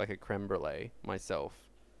and make like a creme brulee myself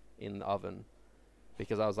in the oven,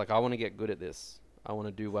 because I was like, I want to get good at this. I want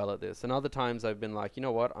to do well at this. And other times I've been like, you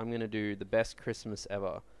know what? I'm going to do the best Christmas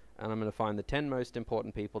ever. And I'm going to find the 10 most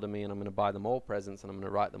important people to me, and I'm going to buy them all presents, and I'm going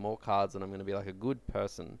to write them all cards, and I'm going to be like a good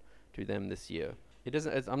person to them this year.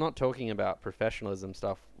 I'm not talking about professionalism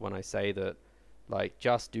stuff when I say that. Like,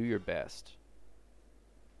 just do your best.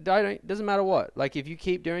 Doesn't matter what. Like, if you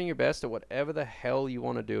keep doing your best at whatever the hell you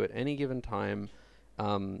want to do at any given time,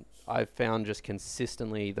 I've found just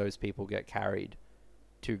consistently those people get carried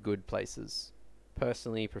to good places,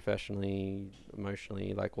 personally, professionally,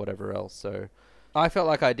 emotionally, like whatever else. So I felt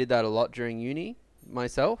like I did that a lot during uni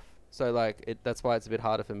myself. So like that's why it's a bit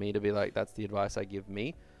harder for me to be like, that's the advice I give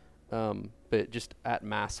me. But just at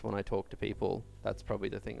mass, when I talk to people, that's probably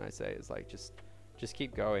the thing I say is like, just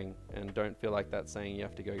keep going, and don't feel like that's saying you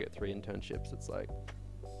have to go get 3 internships. It's like,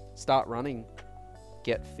 start running,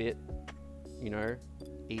 get fit, you know,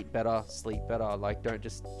 eat better, sleep better. Like, don't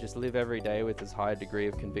just live every day with as high a degree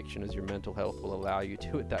of conviction as your mental health will allow you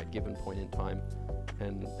to at that given point in time.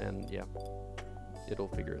 And yeah, it'll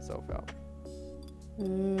figure itself out.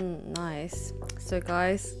 Nice. So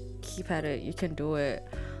guys, keep at it. You can do it.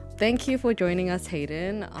 Thank you for joining us,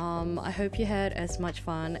 Hayden. I hope you had as much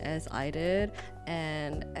fun as I did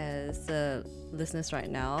and as the listeners right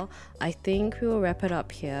now. I think we will wrap it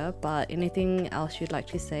up here, but anything else you'd like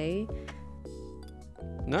to say?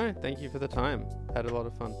 No, thank you for the time. Had a lot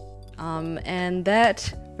of fun. And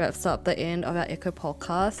that wraps up the end of our Echo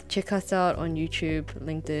podcast. Check us out on YouTube,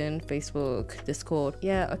 LinkedIn, Facebook, Discord.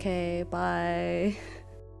 Yeah, okay, bye.